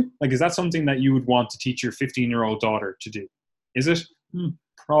children to do? Like, is that something that you would want to teach your 15-year-old daughter to do? Is it?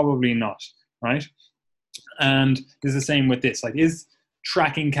 Probably not, right? And it's the same with this. Like, is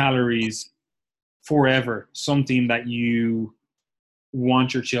tracking calories forever something that you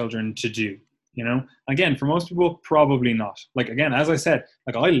want your children to do? You know, again, for most people, probably not. Like, again, as I said,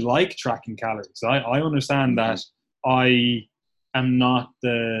 like, I like tracking calories. I understand that I am not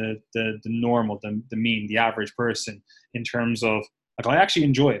the normal, the mean, the average person in terms of, like, I actually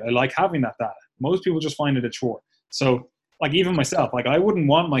enjoy it. I like having that data. Most people just find it a chore. So, like, even myself, like, I wouldn't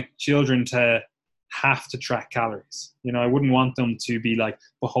want my children to have to track calories. You know, I wouldn't want them to be like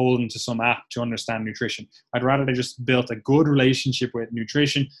beholden to some app to understand nutrition. I'd rather they just built a good relationship with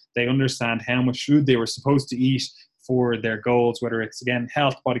nutrition. They understand how much food they were supposed to eat for their goals, whether it's, again,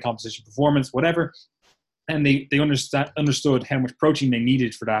 health, body composition, performance, whatever. And they understood how much protein they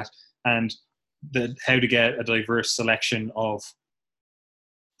needed for that, and how to get a diverse selection of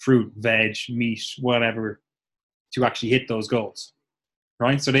fruit, veg, meat, whatever, to actually hit those goals,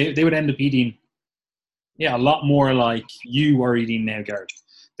 right? So they would end up eating, a lot more like you are eating now, Gareth.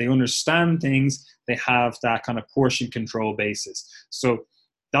 They understand things. They have that kind of portion control basis. So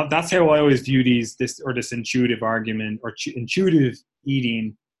that's how I always view this intuitive argument, or intuitive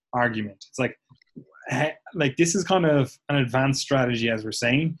eating argument. It's like this is kind of an advanced strategy, as we're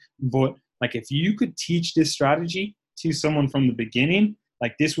saying, but like, if you could teach this strategy to someone from the beginning,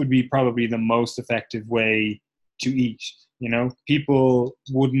 like, this would be probably the most effective way to eat. You know, people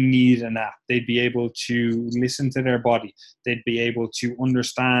wouldn't need an app. They'd be able to listen to their body. They'd be able to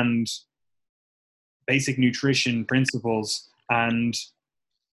understand basic nutrition principles and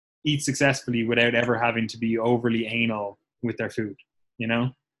eat successfully without ever having to be overly anal with their food, you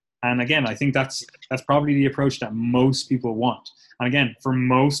know? And again, I think that's probably the approach that most people want. And again, for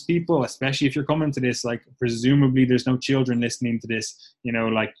most people, especially if you're coming to this, like, presumably there's no children listening to this, you know,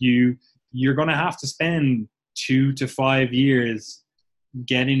 like, you're going to have to spend 2 to 5 years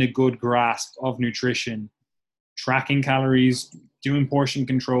getting a good grasp of nutrition, tracking calories, doing portion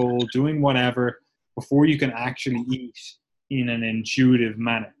control, doing whatever, before you can actually eat in an intuitive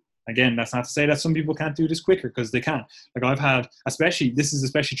manner. Again, that's not to say that some people can't do this quicker, because they can. Like, I've had, this is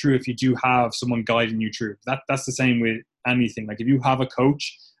especially true if you do have someone guiding you through. That's the same with anything. Like, if you have a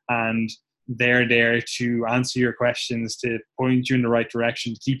coach and they're there to answer your questions, to point you in the right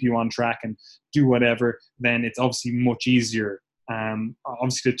direction, to keep you on track and do whatever, then it's obviously much easier.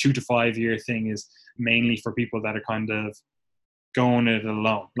 Obviously, the 2 to 5 year thing is mainly for people that are kind of going it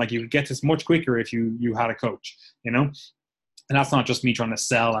alone. Like, you could get this much quicker if you had a coach, you know? And that's not just me trying to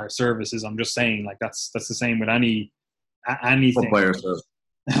sell our services. I'm just saying, like, that's the same with anything. By yourself.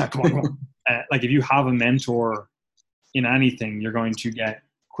 Come on. Like, if you have a mentor in anything, you're going to get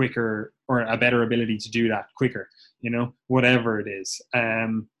quicker, or a better ability to do that quicker, you know, whatever it is.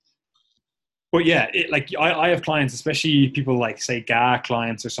 But yeah, I have clients, especially people like, say, GA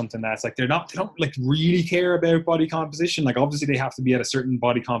clients or something, that's like, they don't like really care about body composition. Like, obviously they have to be at a certain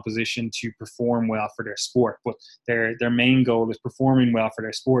body composition to perform well for their sport, but their main goal is performing well for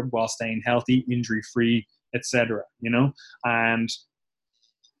their sport while staying healthy, injury free, etc. You know, and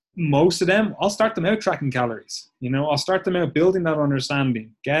most of them, I'll start them out tracking calories. You know, I'll start them out building that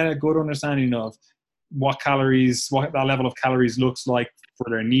understanding, get a good understanding of what that level of calories looks like for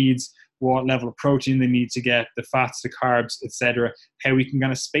their needs, what level of protein they need to get, the fats, the carbs, etc. How we can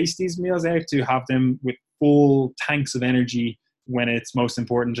kind of space these meals out to have them with full tanks of energy when it's most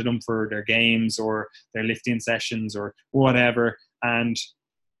important to them for their games or their lifting sessions or whatever. And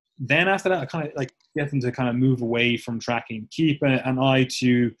then after that, I kind of like get them to kind of move away from tracking, keep an eye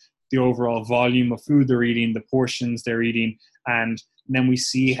to the overall volume of food they're eating, the portions they're eating, and then we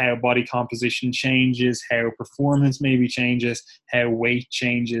see how body composition changes, how performance maybe changes, how weight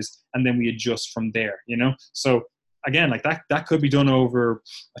changes, and then we adjust from there, you know? So again, like that could be done over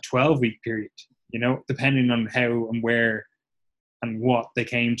a 12-week period, you know, depending on how and where and what they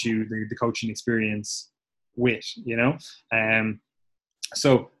came to the coaching experience with, you know?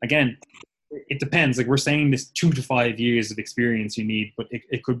 So again, it depends. Like, we're saying this 2 to 5 years of experience you need, but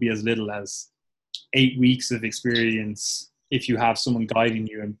it could be as little as 8 weeks of experience if you have someone guiding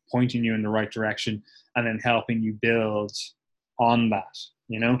you and pointing you in the right direction and then helping you build on that,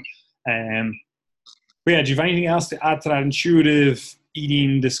 you know? But yeah, do you have anything else to add to that intuitive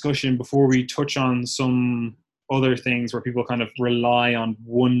eating discussion before we touch on some other things where people kind of rely on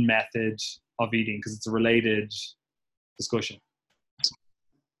one method of eating because it's a related discussion?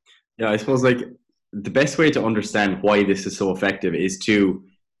 Yeah, I suppose like the best way to understand why this is so effective is to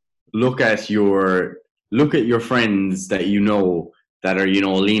look at your look at your friends that you know that are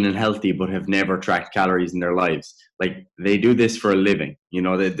lean and healthy but have never tracked calories in their lives. Like they do this for a living.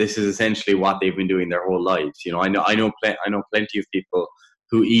 That this is essentially what they've been doing their whole lives. I know plenty of people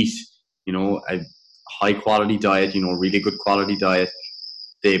who eat a high quality diet, really good quality diet.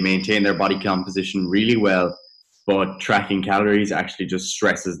 They maintain their body composition really well, but tracking calories actually just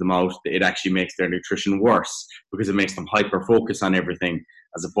stresses them out. It actually makes their nutrition worse because it makes them hyper focus on everything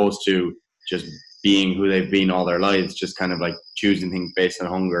as opposed to just being who they've been all their lives, just kind of like choosing things based on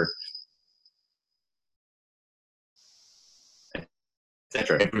hunger,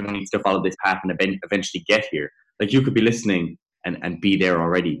 etc. Everyone needs to follow this path and eventually get here. Like you could be listening and be there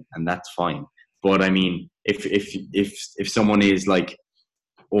already, and that's fine. But I mean, if someone is like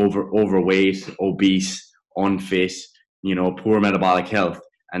overweight, obese, unfit, poor metabolic health,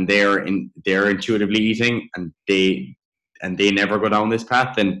 and they're intuitively eating, and they never go down this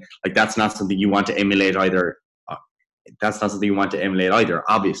path, then like that's not something you want to emulate either. That's not something you want to emulate either,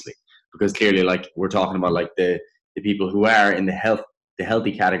 obviously, because clearly, like we're talking about, like the people who are in the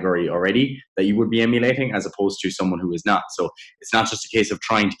healthy category already that you would be emulating, as opposed to someone who is not. So it's not just a case of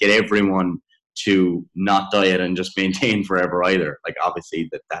trying to get everyone to not diet and just maintain forever either. Like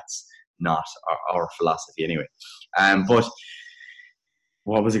obviously that's not our philosophy anyway. But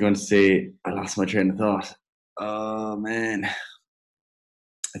what was I going to say? I lost my train of thought. Oh man,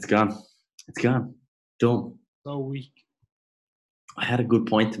 it's gone. It's gone. Done. So weak. I had a good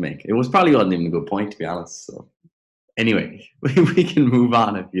point to make. It was probably wasn't even a good point, to be honest. So anyway, we can move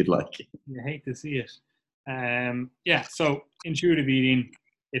on if you'd like. You hate to see it. Yeah, so intuitive eating,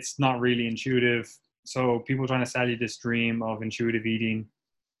 it's not really intuitive. So people trying to sell you this dream of intuitive eating,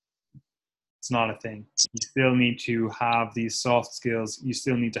 it's not a thing. You still need to have these soft skills. You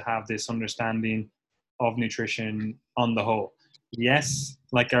still need to have this understanding of nutrition on the whole. Yes,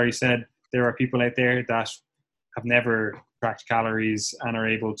 like Gary said, there are people out there that have never tracked calories and are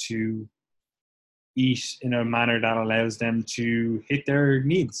able to eat in a manner that allows them to hit their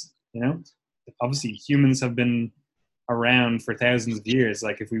needs. Obviously humans have been around for thousands of years.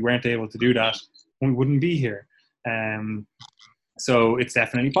 Like if we weren't able to do that, we wouldn't be here. So it's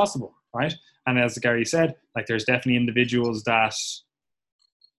definitely possible, right? And as Gary said, like there's definitely individuals that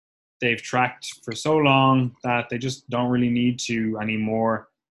they've tracked for so long that they just don't really need to anymore,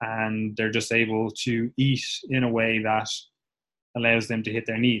 and they're just able to eat in a way that allows them to hit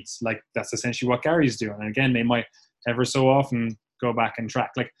their needs. Like that's essentially what Gary's doing. And again, they might ever so often go back and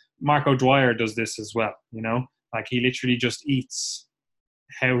track. Like Marco Dwyer does this as well, like he literally just eats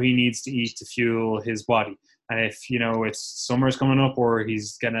how he needs to eat to fuel his body. And if, it's summer's coming up or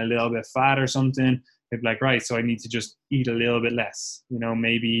he's getting a little bit fat or something, he'd be like, right, so I need to just eat a little bit less.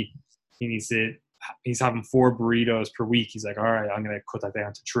 Maybe he's having 4 burritos per week. He's like, all right, I'm going to cut that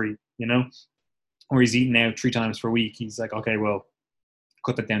down to 3, or he's eating out 3 times per week. He's like, okay, well,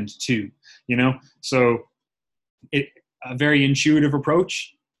 cut that down to 2, So a very intuitive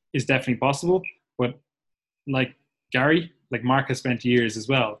approach is definitely possible. But like Gary, like Mark has spent years as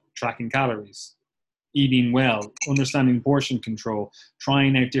well tracking calories, eating well, understanding portion control,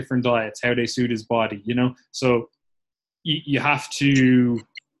 trying out different diets, how they suit his body, So you have to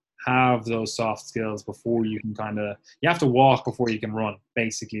have those soft skills before you can you have to walk before you can run,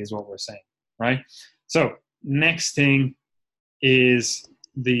 basically, is what we're saying, right? So next thing is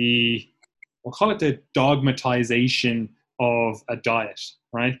we'll call it the dogmatization of a diet,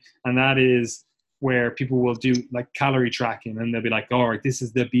 right? And that is where people will do like calorie tracking and they'll be like, all right, this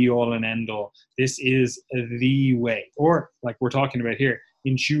is the be all and end all. This is the way. Or like we're talking about here,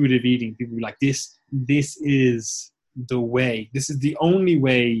 intuitive eating. People be like, this is the way. This is the only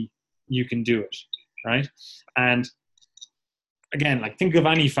way you can do it, right? And again, like think of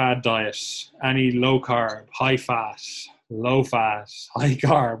any fad diet, any low carb, high fat, low fat, high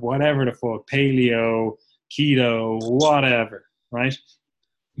carb, whatever the fuck, paleo, keto, whatever, right?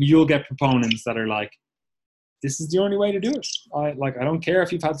 You'll get proponents that are like, this is the only way to do it. I don't care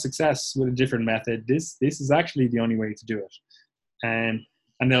if you've had success with a different method. This is actually the only way to do it. And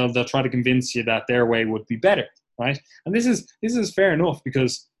they'll try to convince you that their way would be better, right? And this is fair enough,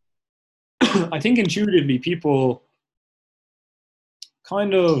 because I think intuitively people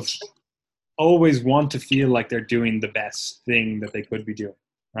kind of always want to feel like they're doing the best thing that they could be doing,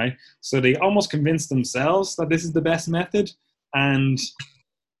 right? So they almost convince themselves that this is the best method, and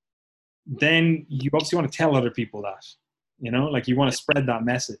then you obviously want to tell other people that, like you want to spread that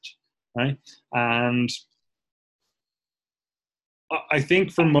message, right? And I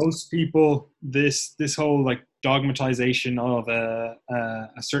think for most people, this whole like dogmatization of a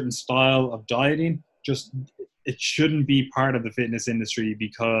certain style of dieting. Just it shouldn't be part of the fitness industry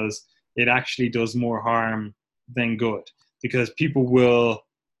because it actually does more harm than good. Because people will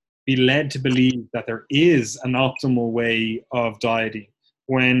be led to believe that there is an optimal way of dieting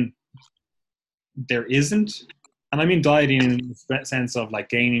when there isn't. And I mean dieting in the sense of like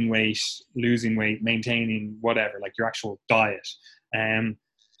gaining weight, losing weight, maintaining whatever, like your actual diet.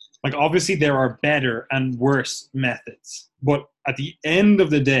 Like obviously there are better and worse methods, but at the end of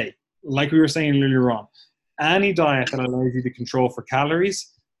the day, like we were saying earlier on, any diet that allows you to control for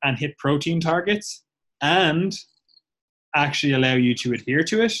calories and hit protein targets and actually allow you to adhere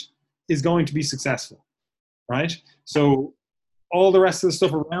to it is going to be successful, right? So all the rest of the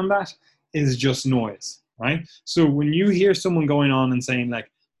stuff around that is just noise, right? So when you hear someone going on and saying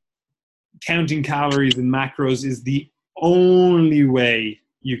like counting calories and macros is the only way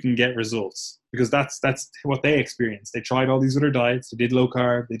you can get results, because that's what they experienced. They tried all these other diets. They did low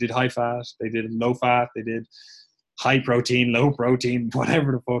carb, they did high fat, they did low fat, they did high protein, low protein,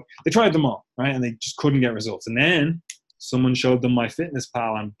 whatever the fuck. They tried them all, right? And they just couldn't get results. And then someone showed them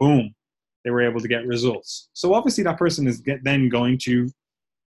MyFitnessPal and boom, they were able to get results. So obviously that person is then going to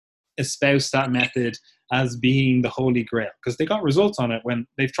espouse that method as being the holy grail because they got results on it when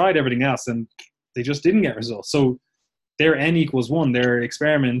they've tried everything else and they just didn't get results. So their N equals 1, their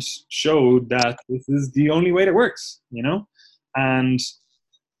experiment showed that this is the only way that works, you know? And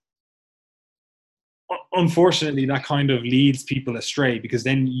unfortunately, that kind of leads people astray because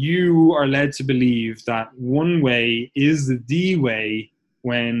then you are led to believe that one way is the way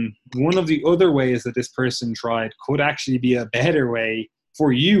when one of the other ways that this person tried could actually be a better way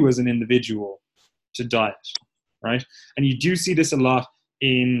for you as an individual to diet, right? And you do see this a lot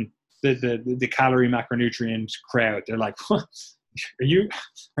in the calorie macronutrient crowd. They're like, what?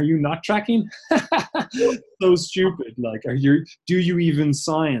 Are you not tracking? So stupid. Like, do you even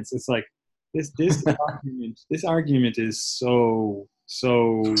science? It's like this argument is so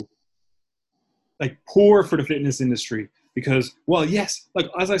like poor for the fitness industry because, well, yes, like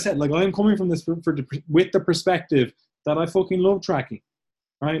as I said, like I'm coming from this with the perspective that I fucking love tracking,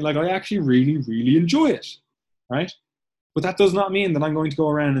 right? Like I actually really, really enjoy it, right? But that does not mean that I'm going to go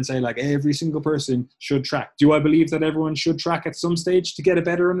around and say like every single person should track. Do I believe that everyone should track at some stage to get a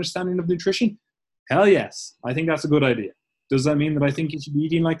better understanding of nutrition? Hell yes. I think that's a good idea. Does that mean that I think you should be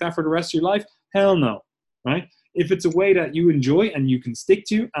eating like that for the rest of your life? Hell no, right? If it's a way that you enjoy and you can stick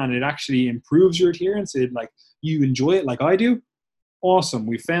to and it actually improves your adherence, it like you enjoy it like I do, awesome.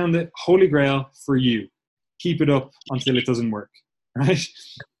 We found the holy grail for you. Keep it up until it doesn't work, right?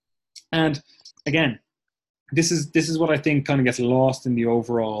 And again, this is what I think kind of gets lost in the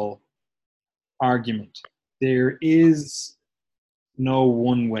overall argument. There is no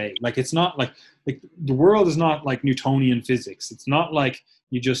one way. Like it's not like the world is not like Newtonian physics. It's not like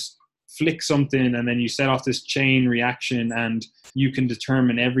you just flick something and then you set off this chain reaction and you can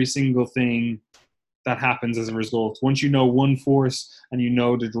determine every single thing that happens as a result. Once you know one force and you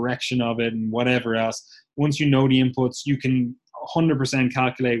know the direction of it and whatever else, once you know the inputs, you can 100%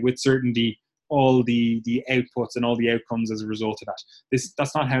 calculate with certainty all the outputs and all the outcomes as a result of that.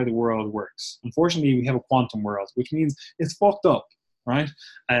 That's not how the world works. Unfortunately, we have a quantum world, which means it's fucked up, right?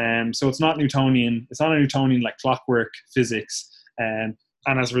 So it's not Newtonian. It's not a Newtonian like clockwork physics. And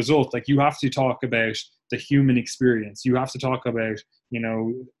as a result, like you have to talk about the human experience. You have to talk about, you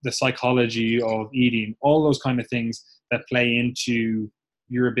know, the psychology of eating, all those kind of things that play into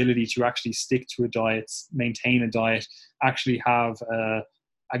your ability to actually stick to a diet, maintain a diet, actually have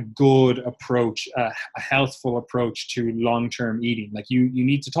a good approach, a healthful approach to long-term eating. Like you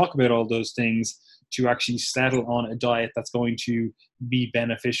need to talk about all those things to actually settle on a diet that's going to be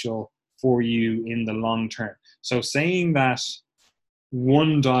beneficial for you in the long term. So saying that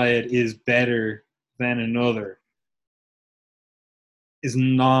one diet is better than another is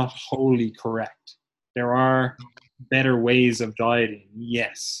not wholly correct. There are better ways of dieting,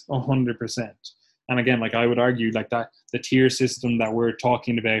 yes, 100%. And again, like I would argue like that the tier system that we're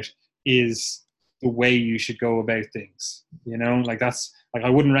talking about is the way you should go about things. You know, like that's like I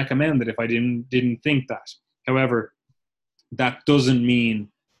wouldn't recommend it if I didn't think that. However, that doesn't mean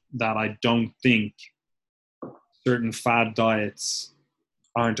that I don't think certain fad diets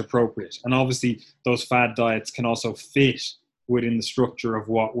aren't appropriate. And obviously those fad diets can also fit within the structure of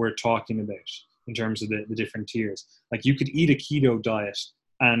what we're talking about in terms of the different tiers. Like you could eat a keto diet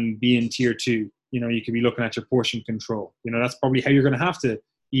and be in tier 2. You know, you could be looking at your portion control. You know, that's probably how you're going to have to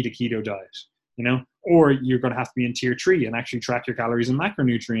eat a keto diet, you know, or you're going to have to be in tier 3 and actually track your calories and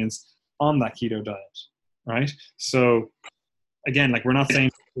macronutrients on that keto diet, right? So again, like we're not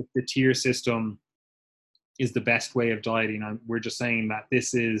saying the tier system is the best way of dieting. And we're just saying that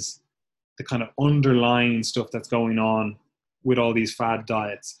this is the kind of underlying stuff that's going on with all these fad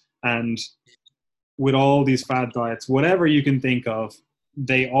diets. And with all these fad diets, whatever you can think of,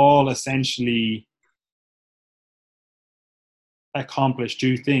 they all essentially accomplish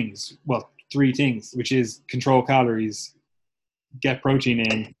two things. Well, three things, which is control calories, get protein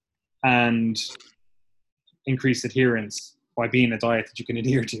in, and increase adherence by being a diet that you can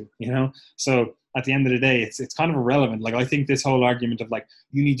adhere to, you know? So at the end of the day, it's kind of irrelevant. Like, I think this whole argument of like,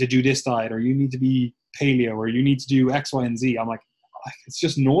 you need to do this diet, or you need to be paleo, or you need to do X, Y, and Z, I'm like, it's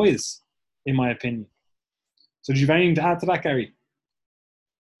just noise, in my opinion. So do you have anything to add to that, Gary?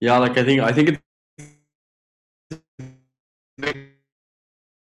 Yeah, like I think it's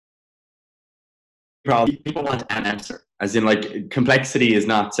probably people want an answer, as in like complexity is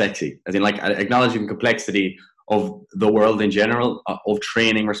not sexy, as in like acknowledging complexity of the world in general, of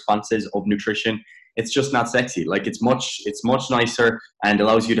training responses, of nutrition. It's just not sexy. Like it's much nicer and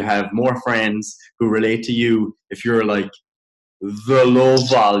allows you to have more friends who relate to you if you're like the low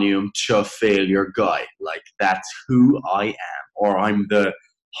volume to failure guy. Like that's who I am, or I'm the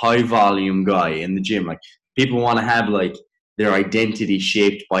high volume guy in the gym. Like people want to have like their identity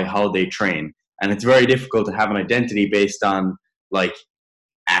shaped by how they train, and it's very difficult to have an identity based on like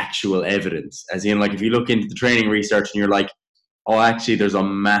actual evidence. As in, like if you look into the training research and you're like, oh, actually, there's a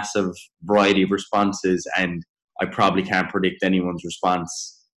massive variety of responses, and I probably can't predict anyone's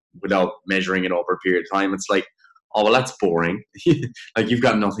response without measuring it over a period of time. It's like, oh, well, that's boring. Like, you've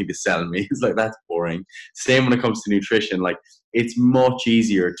got nothing to sell me. It's like, that's boring. Same when it comes to nutrition. Like, it's much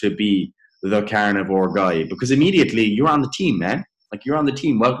easier to be the carnivore guy because immediately you're on the team, man. Like, you're on the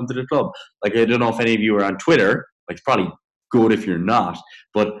team. Welcome to the club. Like, I don't know if any of you are on Twitter. Like, it's probably good if you're not.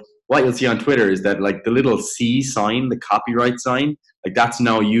 But what you'll see on Twitter is that, like, the little C sign, the copyright sign, like, that's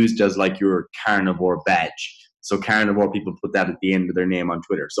now used as, like, your carnivore badge. So carnivore people put that at the end of their name on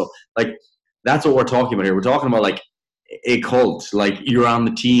Twitter. So, like, that's what we're talking about here. We're talking about like a cult. Like you're on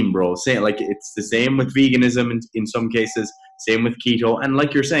the team, bro. Saying like it's the same with veganism in some cases, same with keto, and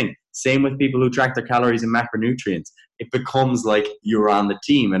like you're saying, same with people who track their calories and macronutrients. It becomes like you're on the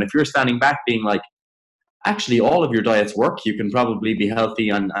team. And if you're standing back being like, actually all of your diets work, you can probably be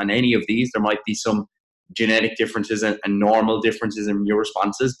healthy on any of these. There might be some genetic differences and normal differences in your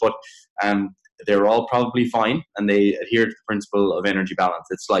responses, but they're all probably fine and they adhere to the principle of energy balance.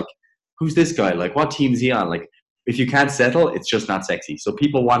 It's like, who's this guy? Like, what team is he on? Like, if you can't settle, it's just not sexy. So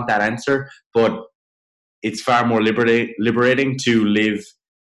people want that answer, but it's far more liberating to live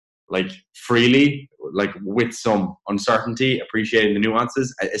like freely, like with some uncertainty, appreciating the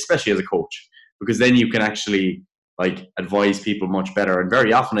nuances, especially as a coach, because then you can actually like advise people much better. And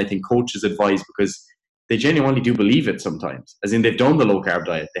very often I think coaches advise because they genuinely do believe it sometimes, as in they've done the low carb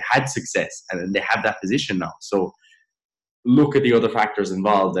diet, they had success and they have that position now. So look at the other factors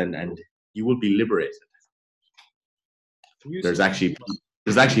involved and you will be liberated. There's actually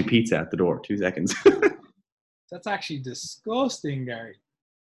pizza at the door. 2 seconds. That's actually disgusting, Gary.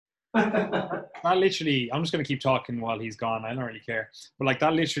 That literally, I'm just going to keep talking while he's gone. I don't really care. But like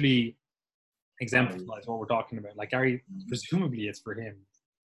that literally exemplifies what we're talking about. Like Gary, presumably it's for him.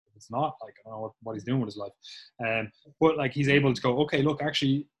 If it's not, like I don't know what he's doing with his life. But like he's able to go, okay, look,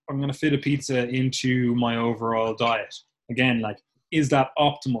 actually, I'm going to fit a pizza into my overall diet. Again, like, is that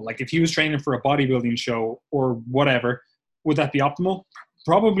optimal? Like if he was training for a bodybuilding show or whatever, would that be optimal?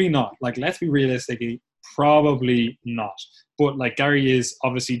 Probably not. Like, let's be realistic, probably not. But like Gary is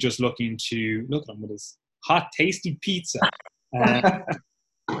obviously just looking to look at him with his hot, tasty pizza. But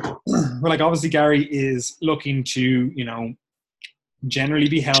like obviously Gary is looking to, you know, generally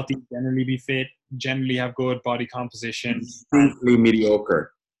be healthy, generally be fit, generally have good body composition. Simply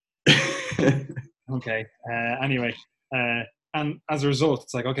mediocre. Okay. Anyway, and as a result,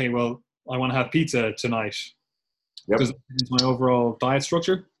 it's like, okay, well, I want to have pizza tonight. Yep. Does it fit into my overall diet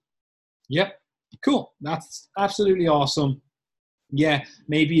structure? Yep. Cool. That's absolutely awesome. Yeah,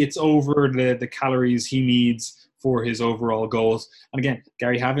 maybe it's over the calories he needs for his overall goals. And again,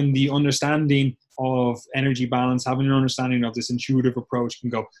 Gary, having the understanding of energy balance, having an understanding of this intuitive approach can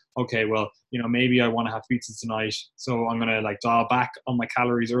go, okay, well, you know, maybe I want to have pizza tonight, so I'm going to like dial back on my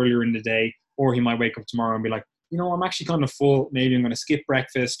calories earlier in the day. Or he might wake up tomorrow and be like, you know, I'm actually kind of full. Maybe I'm going to skip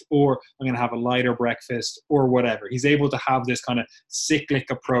breakfast, or I'm going to have a lighter breakfast, or whatever. He's able to have this kind of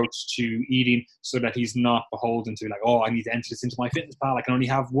cyclic approach to eating so that he's not beholden to like, oh, I need to enter this into my fitness pal. I can only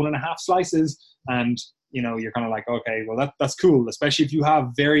have 1.5 slices. And, you know, you're kind of like, okay, well, that's cool. Especially if you have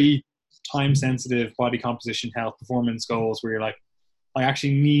very time-sensitive body composition, health, performance goals where you're like, I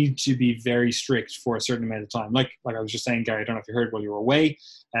actually need to be very strict for a certain amount of time. Like I was just saying, Gary, I don't know if you heard while you were away.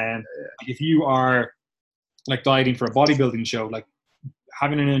 And if you are like dieting for a bodybuilding show, like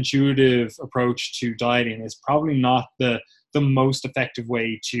having an intuitive approach to dieting is probably not the most effective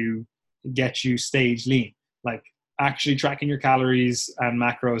way to get you stage lean. Like actually tracking your calories and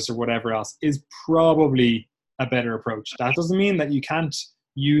macros or whatever else is probably a better approach. That doesn't mean that you can't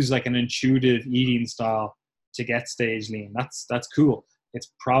use like an intuitive eating style to get stage lean. That's cool.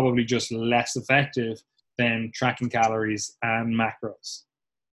 It's probably just less effective than tracking calories and macros.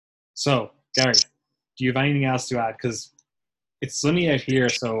 So, Gary, do you have anything else to add? Because it's sunny out here,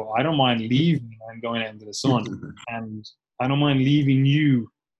 so I don't mind leaving and going out into the sun. And I don't mind leaving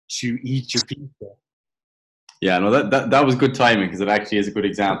you to eat your pizza. Yeah, no, that was good timing because it actually is a good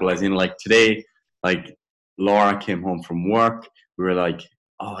example. As in, like today, like Laura came home from work. We were like,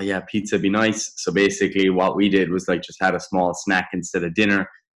 oh yeah, pizza would be nice. So basically what we did was like just had a small snack instead of dinner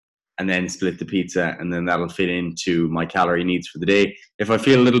and then split the pizza, and then that'll fit into my calorie needs for the day. If I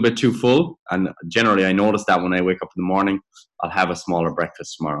feel a little bit too full, and generally I notice that when I wake up in the morning, I'll have a smaller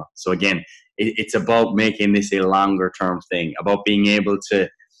breakfast tomorrow. So again, it's about making this a longer term thing, about being able to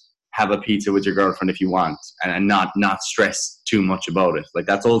have a pizza with your girlfriend if you want, and not stress too much about it. Like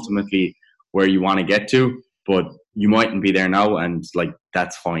that's ultimately where you want to get to, but you mightn't be there now, and like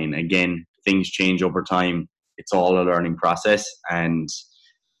that's fine. Again, things change over time. It's all a learning process, and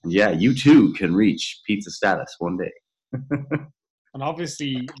yeah, you too can reach pizza status one day. And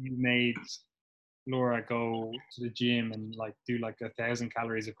obviously, you made Laura go to the gym and like do like 1,000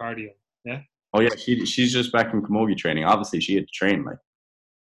 calories of cardio. Yeah. Oh yeah, she's just back from Camogie training. Obviously, she had to train like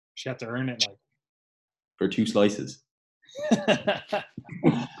She had to earn it, like for 2 slices.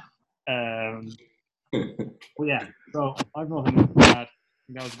 Well, yeah. So I've nothing to add. I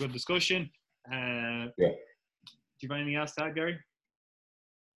think that was a good discussion. Yeah. Do you have anything else to add, Gary?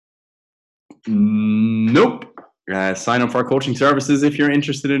 Nope. Sign up for our coaching services if you're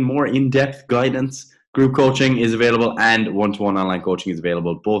interested in more in-depth guidance. Group coaching is available and one-to-one online coaching is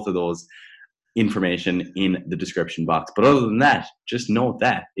available. Both of those information in the description box. But other than that, just note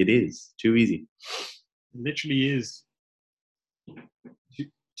that it is too easy. It literally is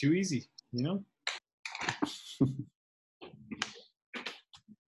too easy, you know?